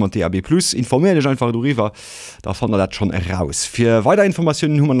kompatibel ass man DAB+. Informierlech einfach doiwwer, da fan dat schon heraus. Fir weiter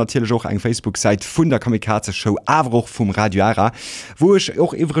Informationen hummer natürlich auch eng Facebook-Seit vun der Kamikaze Show Avroch vum Radio Ara, wo ich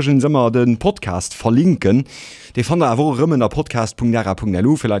auch iwregen Sommer den Podcast verlinken. De fan der wo rëmmen der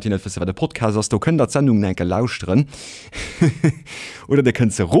Podcast.ara.lu vielleicht net der Podcast ass du könnt der Sendung enke lausren. Oder de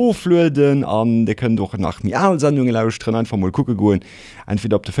könnt ze rohflöden an de können doch nach Mialsendungen lausren einfach mal gucke goen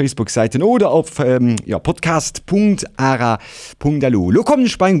entweder op der Facebook-Seiten oder auf podcast.ara.lu. Lo kommen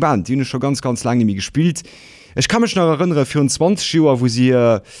Speingband, die schon ganz lange nie gespielt. Ich kann mich noch erinnern 24 Jahre, wo sie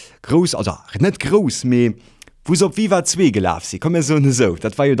groß, also net groß me wo's op Viva 2 gelaf sie kom so,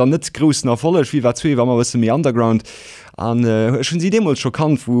 dat war jo dann net großen erfollech Viva 2 war was mir underground an schon sie dem schon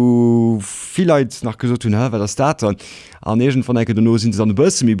kannt wo viel Leute nach gesot hun wer das dat an egent van enke no sind an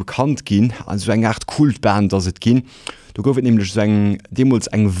bësse mi bekannt gin an so eng echt Kultband as het gin. Du goufet nämlich Demos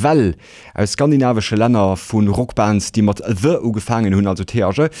eng Well aus skandinavische Länder vun Rockbands, die mat The ugefangen hunn also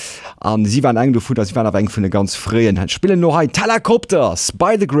Theage. An sie waren eng gefut, sie waren eng vun de ganz freien. Het spielen noch ein Helicopters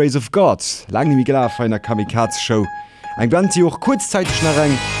by the Grace of God. Lang wie gelaf einer Kamikaze Show. Eng Band, die auch kurzzeitig nach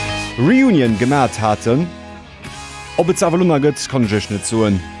eng Reunion gemerk hatten. Ob et awer gëtt kann ich net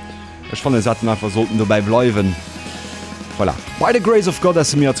zoen. Ech fan Satten einfach sollten dabei bleiwen. Voilà. By the Grace of God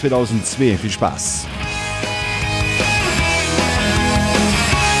aus dem Jahr 2002. Viel Spaß.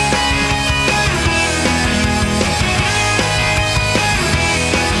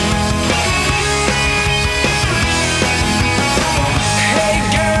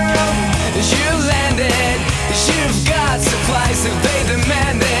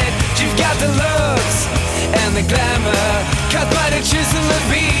 The glamour cut by the chisel and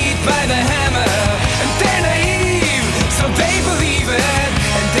beat by the hammer, and they're naive, so they believe it,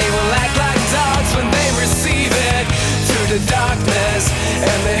 and they will act like dogs when they receive it. Through the darkness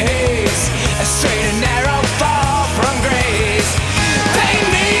and the haze, a straight and narrow fall from grace. They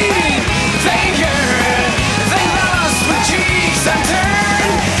need, they yearn, they lost with cheeks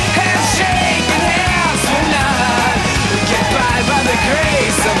unturned, handshake and hands will not get by the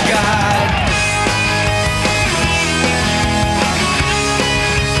grace of God.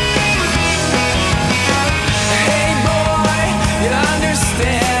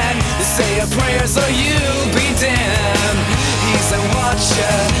 Say a prayer so you'll be damned. He's a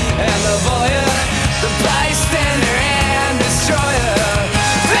watcher and a voyeur, the bystander and destroyer.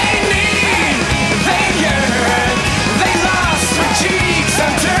 They need, they yearn, they lost with cheeks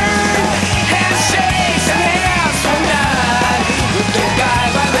unturned, handshakes and hands from none, who get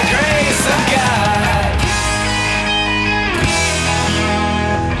by the grace of God.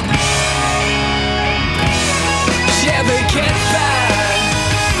 Yeah, they get by.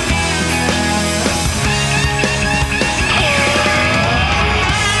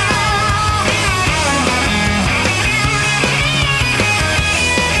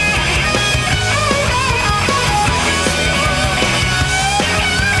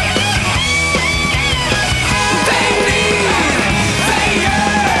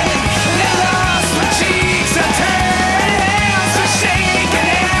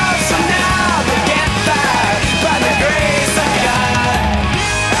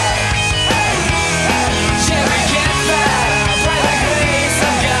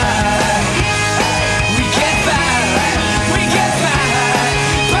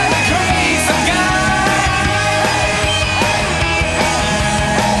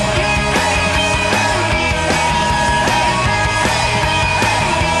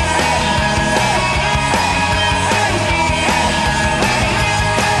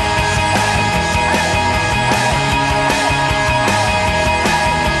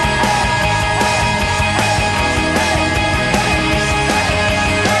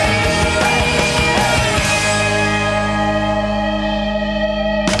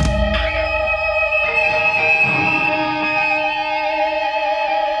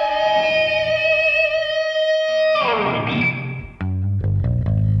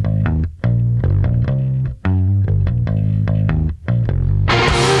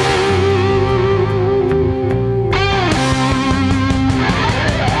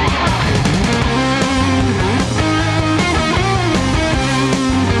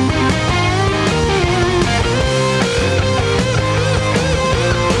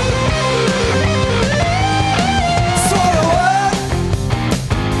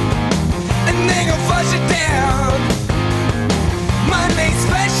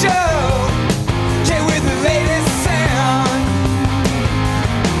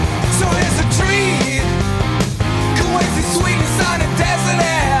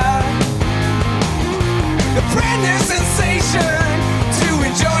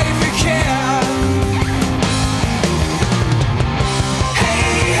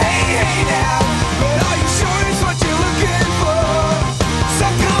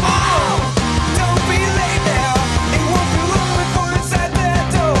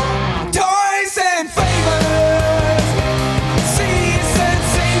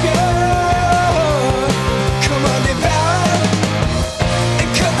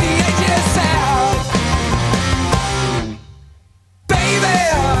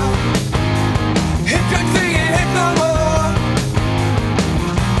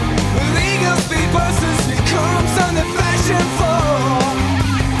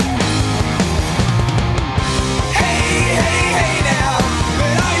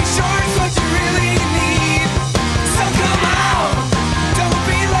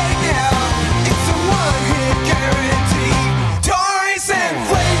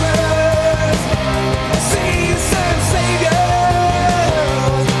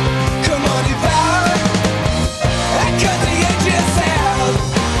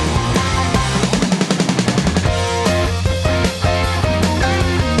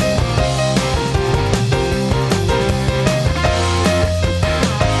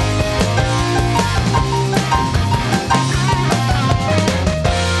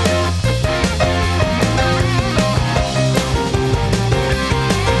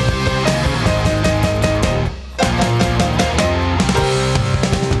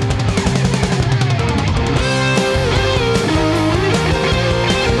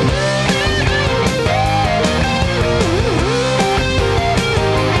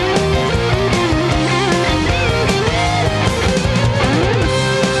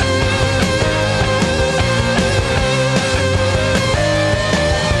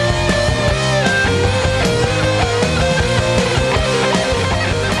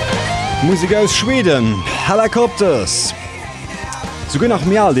 Musik aus Schweden, Helicopters. Sogar nach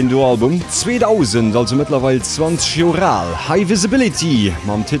mehr den du Album 2000, also mittlerweile 20 Jahre alt. High Visibility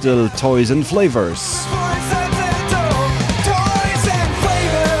mit dem Titel Toys and Flavors.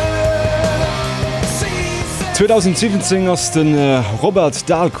 2017 ass den Robert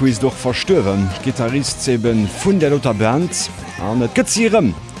Dahlquist doch verstören, Gitarrist eben vun der Luther-Band. An et gëtt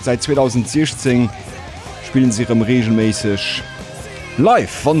ihremm. Seit 2016 spielen sie ihrem regelmäßig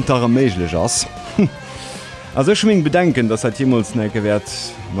live, wann da méiglech ass. Also ich mein bedenken, dass er jemals nicht wert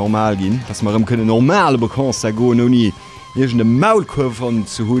normal gehen, dass man können normale Konzerte gehen, ohne irgendeine Maulkurve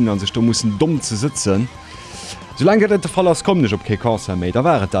zu holen und sich da müssen dumm zu sitzen. Solange der Fall ist, kommt nicht auf kein Konzert mehr, da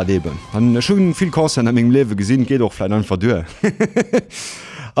wäre das eben. Und schon viel Konzerte in meinem Leben gesehen, geht auch vielleicht einfach durch.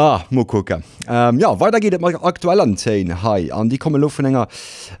 Mal gucken. Ja, weiter geht es mit aktuellen Themen. Hi, und die kommen von einer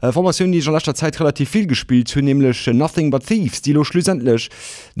Formation, die ich in letzter Zeit relativ viel gespielt habe, nämlich Nothing But Thieves, die schlussendlich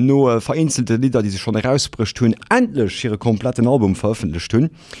nur vereinzelte Lieder, die sie schon herausgebracht haben, endlich ihre kompletten Album veröffentlicht haben.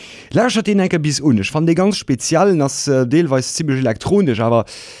 Lauscht den bis un. Ich fand die ganz speziell, das teilweise ziemlich elektronisch, aber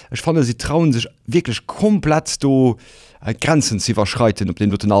ich fand, sie trauen sich wirklich komplett Grenzen zu überschreiten auf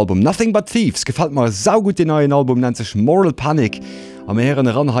dem Album. Nothing But Thieves gefällt mir saugut, den neuen Album nennt sich Moral Panic. Am Herren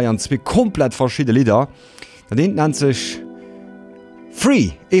ranhaiern zwei komplett verschiedene Lieder. Den nennt sich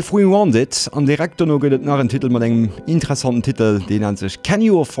Free If We Want It. Am Direktor noch geht es nach einem Titel mit einem interessanten Titel, den nennt sich Can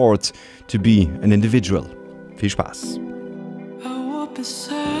You Afford to Be an Individual? Viel Spaß.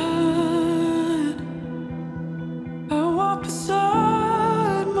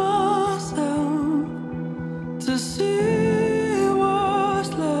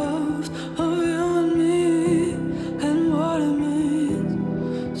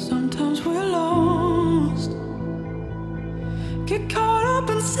 Get caught up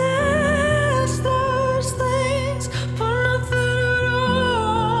in senseless things for nothing at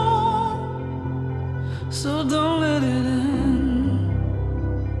all. So don't let it in.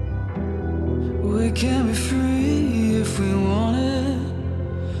 We can be free if we want it,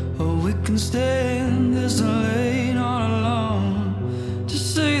 or we can stay in this lane all alone.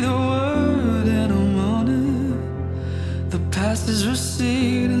 Just say the word and I'm on it. The past is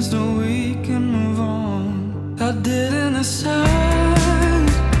receding so we can move on. I didn't decide.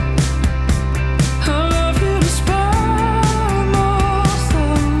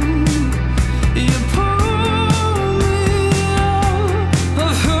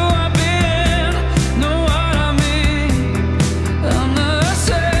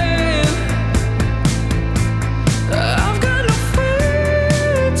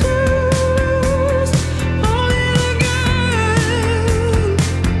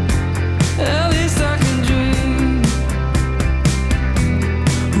 At least I can dream.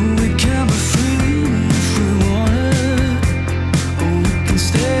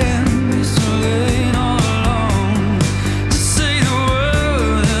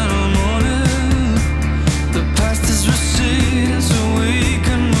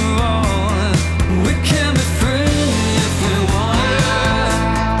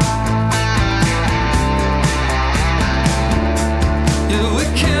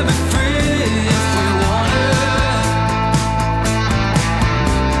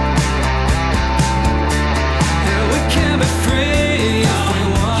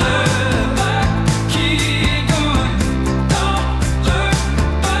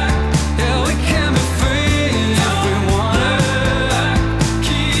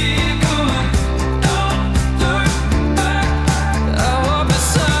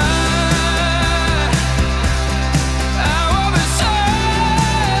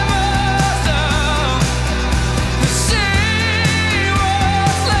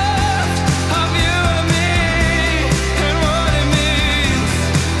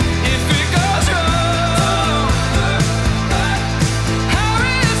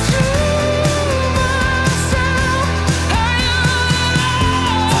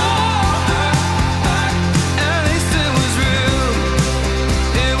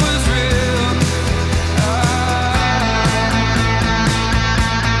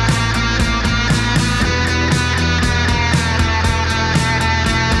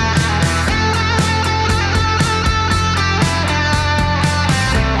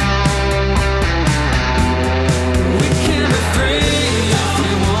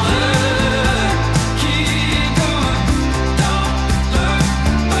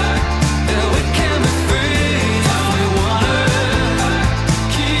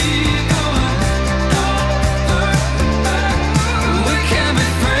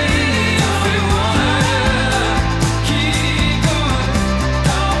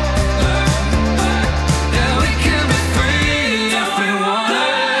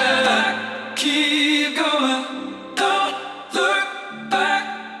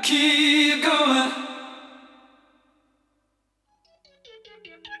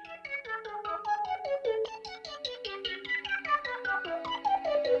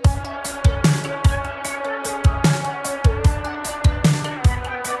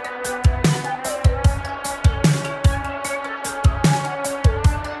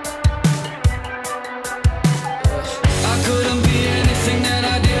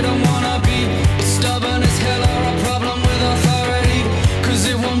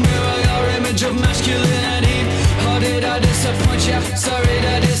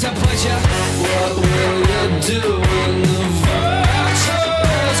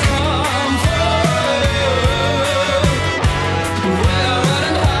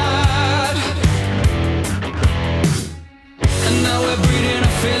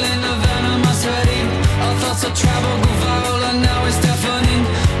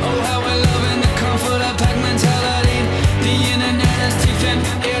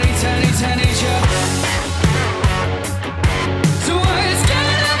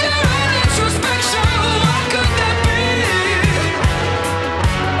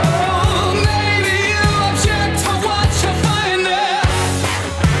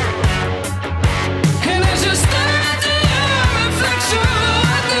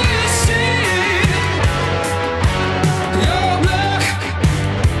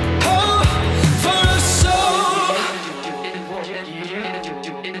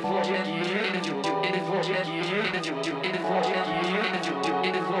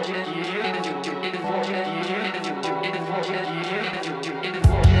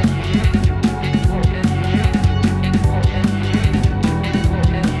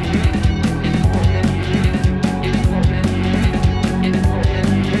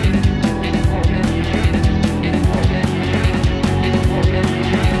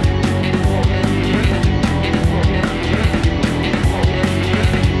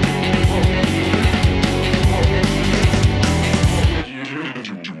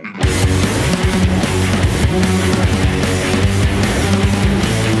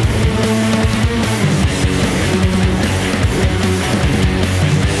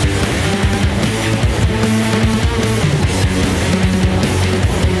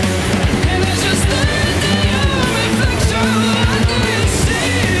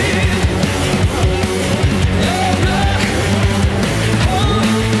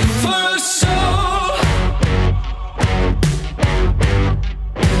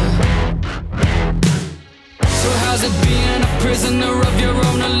 your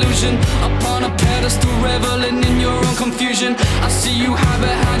own illusion. Upon a pedestal, reveling in your own confusion. I see you hide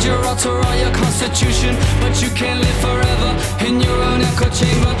behind your altar or your constitution, but you can't live forever in your own echo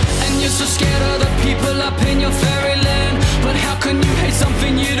chamber. And you're so scared of the people up in your fairyland. But how can you hate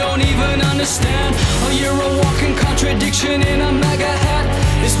something you don't even understand? Oh, you're a walking contradiction in a mega hat.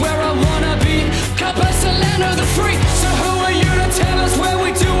 It's where I wanna be. God bless the land of the free. So who are you to tell us where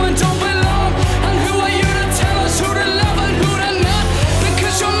we do and don't belong? And who are you to tell us who to love and who to not?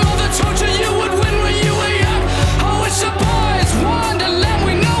 Because your mother told you you would win when you were young. Oh, it's a boy's wonderland,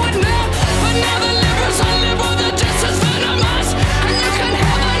 we know it now. But now the livers I live with the distance venomous. And you can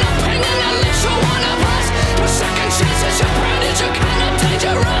have an opinion unless you're one of us. But second chances you're branded, you're kind of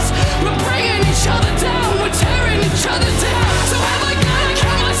dangerous. We're bringing each other down, we're tearing each other down. So have I gotta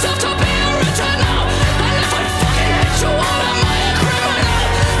kill myself to be original? And if I fucking hate you all, am I a criminal?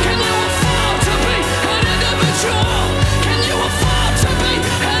 Can you afford to be an individual? Can you afford to be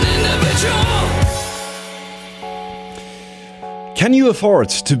an individual? Can you afford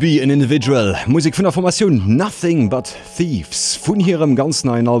to be an individual? Musik von der Formation Nothing But Thieves von ihrem ganz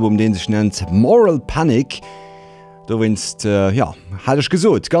neuen Album, den sich nennt Moral Panic. Du winst, ja, hatte ich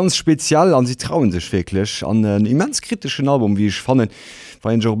gesagt, ganz speziell, und sie trauen sich wirklich an ein immens kritischen Album, wie ich fand,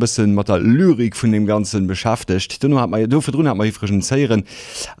 war ich auch ein bisschen mit der Lyrik von dem Ganzen beschäftigt. Dafür hat man die frischen Zeilen,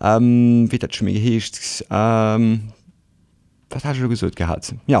 wie das schon mal geheischt, was hast du gesagt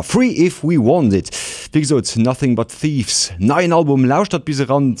gehabt? Ja, Free If We Want It. Wie gesagt, Nothing But Thieves. Neuen Album, lauscht das bis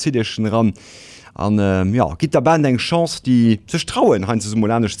ran, zieht dich schon ran. Und ja, gibt der Band eine Chance, die sich trauen, Heinz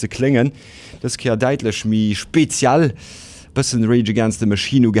Simulanisch zu klingen. Das ist ja deutlich mehr speziell. Bisschen Rage Against the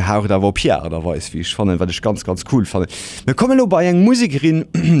Machine gehaucht, da war Pierre, da weiß, wie ich fand, weil ich ganz, ganz cool fand. Wir kommen noch bei einer Musikerin,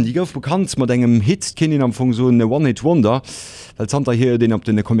 die ganz bekannt mit einem Hit, kennen ihn am Anfang so eine One-Hit-Wonder, weil Santa hier den auf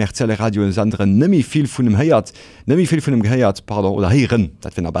den kommerziellen Radiosendern nicht viel von ihm gehört, oder hören,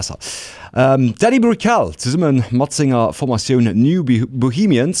 das wäre noch besser. Danny Brickell, zusammen mit seiner Formation New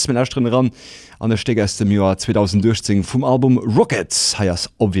Bohemians, mit erst drin ran, an der Steg aus dem Jahr 2018 vom Album Rockets,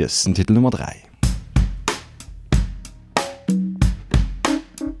 heißt Obvious, Titel Nummer 3.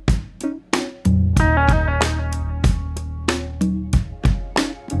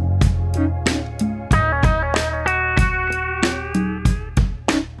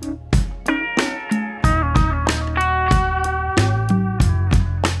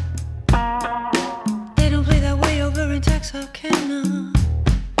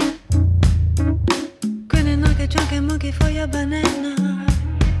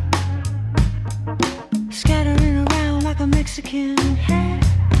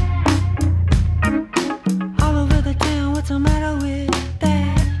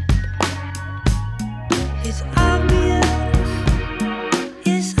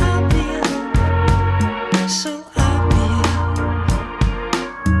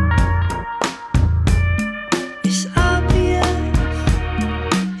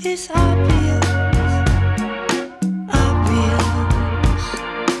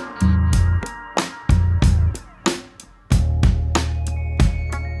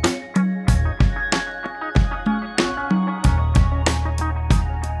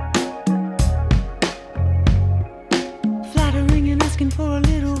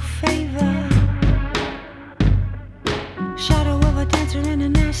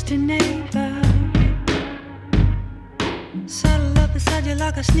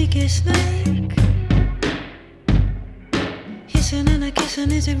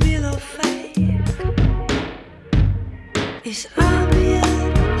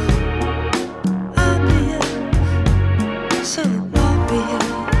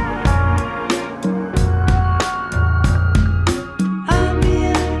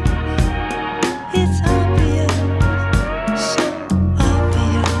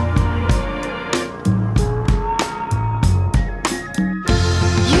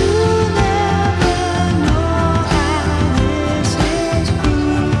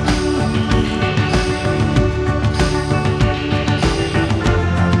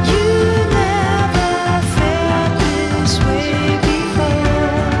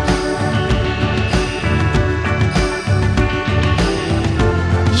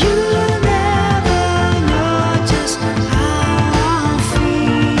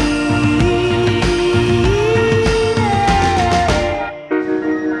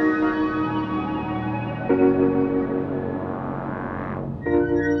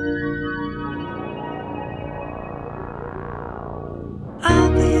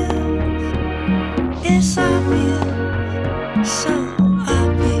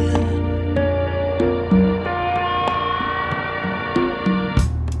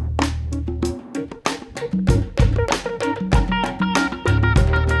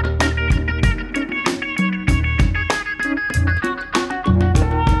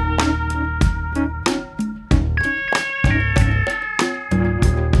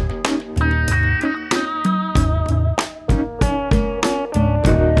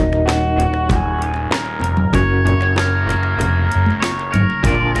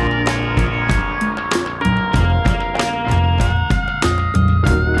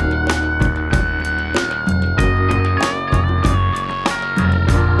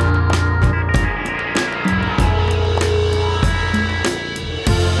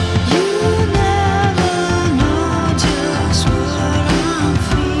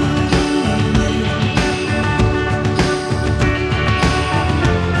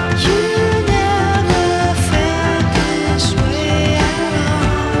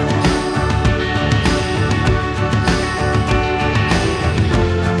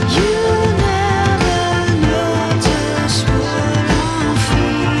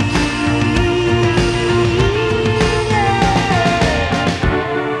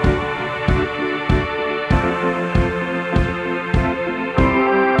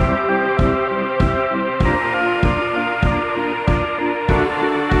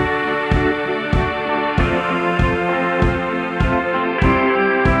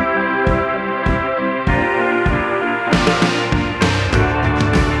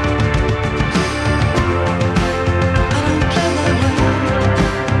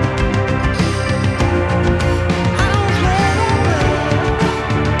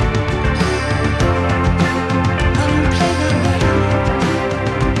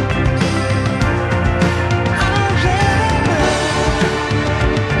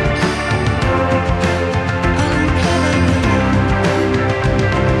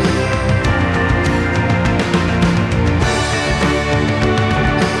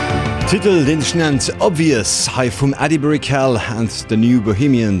 Titel den ich nennt Obvious hai vum Eddie Cal and the New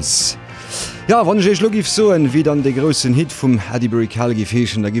Bohemians. Ja wann ich logif so wie dann de großen Hit vum Eddie Cal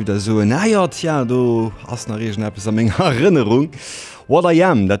gefeschen, da gibt er so naiert ja du hast na Regen App am eng Erinnerung. What I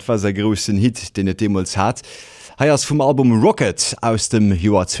am, dat war se großen Hit, den et Demos hat. Heiers vum Album Rocket aus dem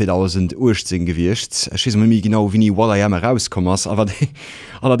Joar 2018 gewircht. Schi mir genau wie nie What I am herauskommers, aber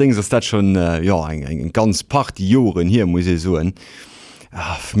allerdings ist dat schon eng ganz paar Joren hier muss ich soen.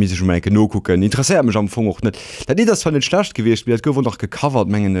 Mis schon no gucken. Interessiert mich am Fong auch net. Dat das van den Schlacht gewichtcht wie gower noch gecovert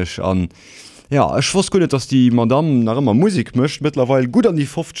mengenech an. Ja ich wusste gut, dass die Madame nach immer Musik mischt mittlerweile gut an die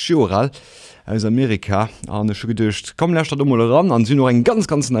 50 Jahre aus Amerika an gedcht komm ran an sie noch ein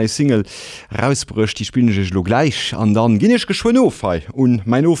ganz nice Single rausbrücht, die spielen ich lo gleich an dann ging ich geschwo auf und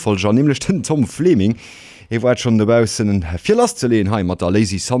mein Offolger nämlich den Tom Fleming. Ich war schon dabei vier Last zu lehen heim der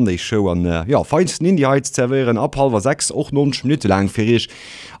Lazy Sunday Show an feinsten Indie-Heiz zerwehren ab 5:30 auch 90 Minuten lang für ich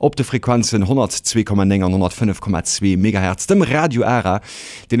op de Frequenzen 102,9 und 105,2 MHz dem Radio Ära,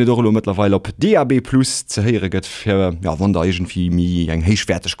 den doch mittlerweile op DAB+ zu hören geht für wann da irgendwie mir eng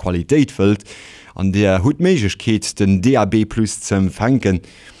heischwertig Qualität fällt an der Hutmäßigkeit den DAB+ zu empfangen.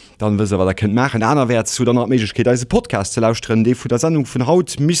 Dann wis der könnt machen anerwärts zu der Möglichkeit als Podcast zu lauschen, die von der Sendung von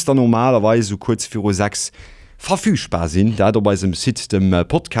Haut müsste normalerweise so kurz für 6 verfügbar sind, da bei dem Site dem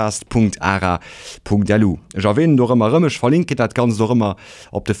podcast.ara.lu. Ich erwähne doch immer römisch verlinke das ganz doch immer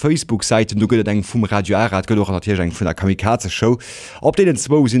auf der Facebook-Seite, du gehst vom Radio Ara, du natürlich von der Kamikaze Show. Auf denen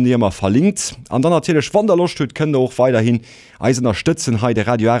zwei sind die immer verlinkt. Und dann natürlich, wenn der Lust tut, könnt ihr auch weiterhin uns unterstützen, heute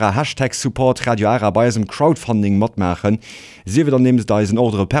Radio Ara #Support Radio Ara bei diesem Crowdfunding mitmachen. Sie wird dann nehmen da einen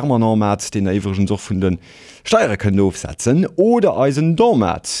Ordre permanent mit, den ihr übrigens auch von den Steuern könnt aufsetzen oder einen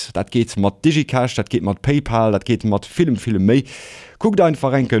Domat. Das geht mit Digicash, das geht mit PayPal, das geht mit viel mehr. Guckt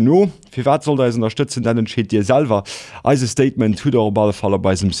einfach ein no, für was soll das unterstützen, dann entsteht dir selber. Als Statement tut auch auf alle Fälle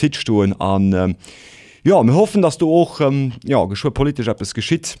bei diesem Sitz stehen an. Ja, wir hoffen, dass du auch politisch etwas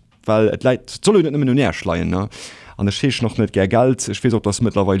geschieht, weil es soll nicht immer nur näher schleien. Ne? Und es steht noch nicht Geld. Ich weiß auch, dass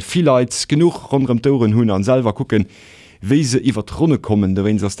mittlerweile viele Leute genug rund um die Ohren haben und selber gucken, wie sie über die Runde kommen,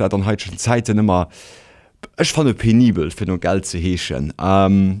 wenn sie das dann heute schon Zeiten immer. Ich fand es penibel für no Geld zu heeschen.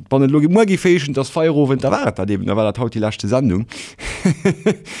 Wann Logimorgifeschen das Feierowen der war da war haut die letzte Sendung.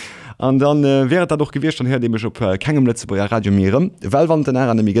 Und dann wäre da doch gewircht her dem ich op kegem letzte bei Radio Meerem. Well wann den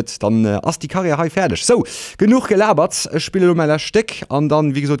Ä geht, dann ass die Karriere fertig. So genug gelabert, ich spiele mein Steck an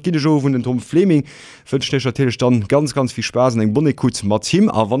dann wie gesagt gi von den Tom Fleming natürlich dann ganz viel Spaß eng Bonnekuz mat Team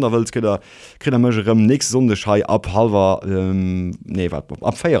a wann der Welt kritmerem nächste Sondeschei ab halber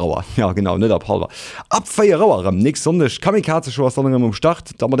ab Feierauer ja genau net ab halber ab Feierauer am nächste Sonndech Kamikaze Show am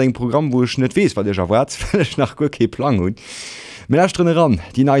Start da man eng Programm wo ich net wees, weil ich erwart nach Plan hun. Mir ran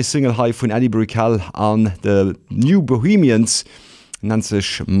die nice Single High von Eddie Cal an the New Bohemians nennt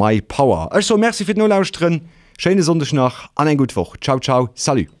sich My Power. Also merci für den Lauschtren. Schöne Sonntag nach an ein gut Woche. Ciao ciao,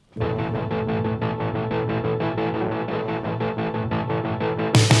 salut.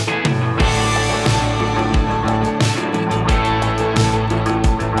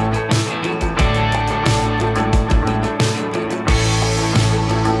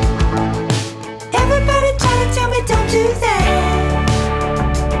 Everybody try to tell me don't do that.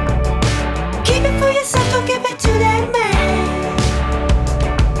 Don't give it to that man.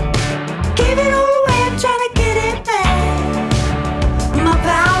 Give it all away, I'm trying to get it back. My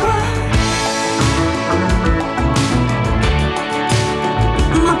power.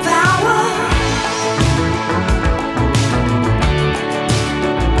 My power.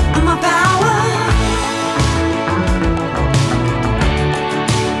 My power.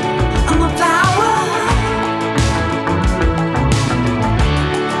 My power.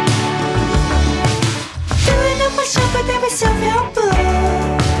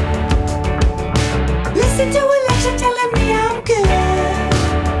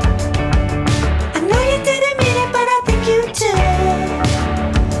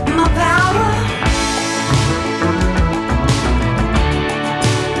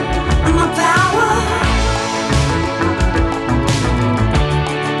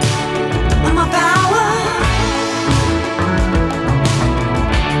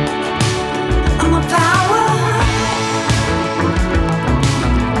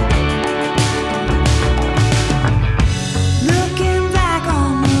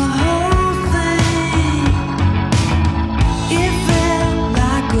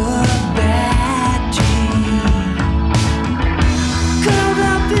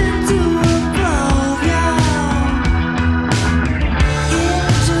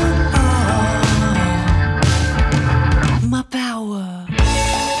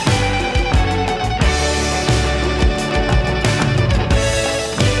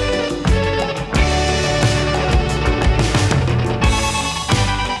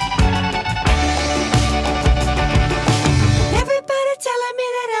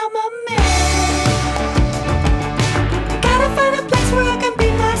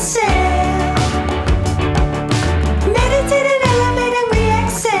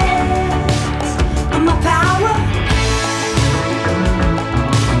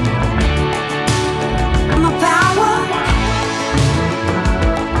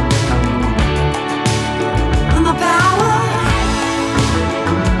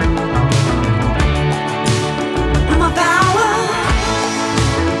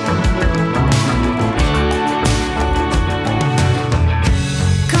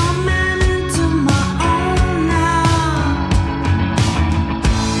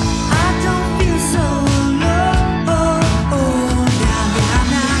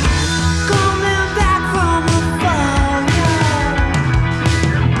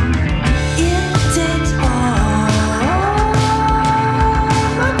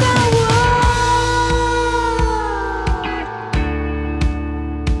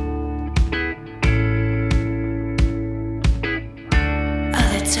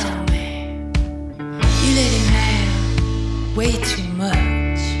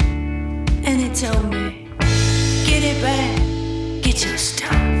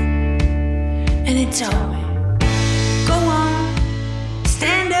 Show.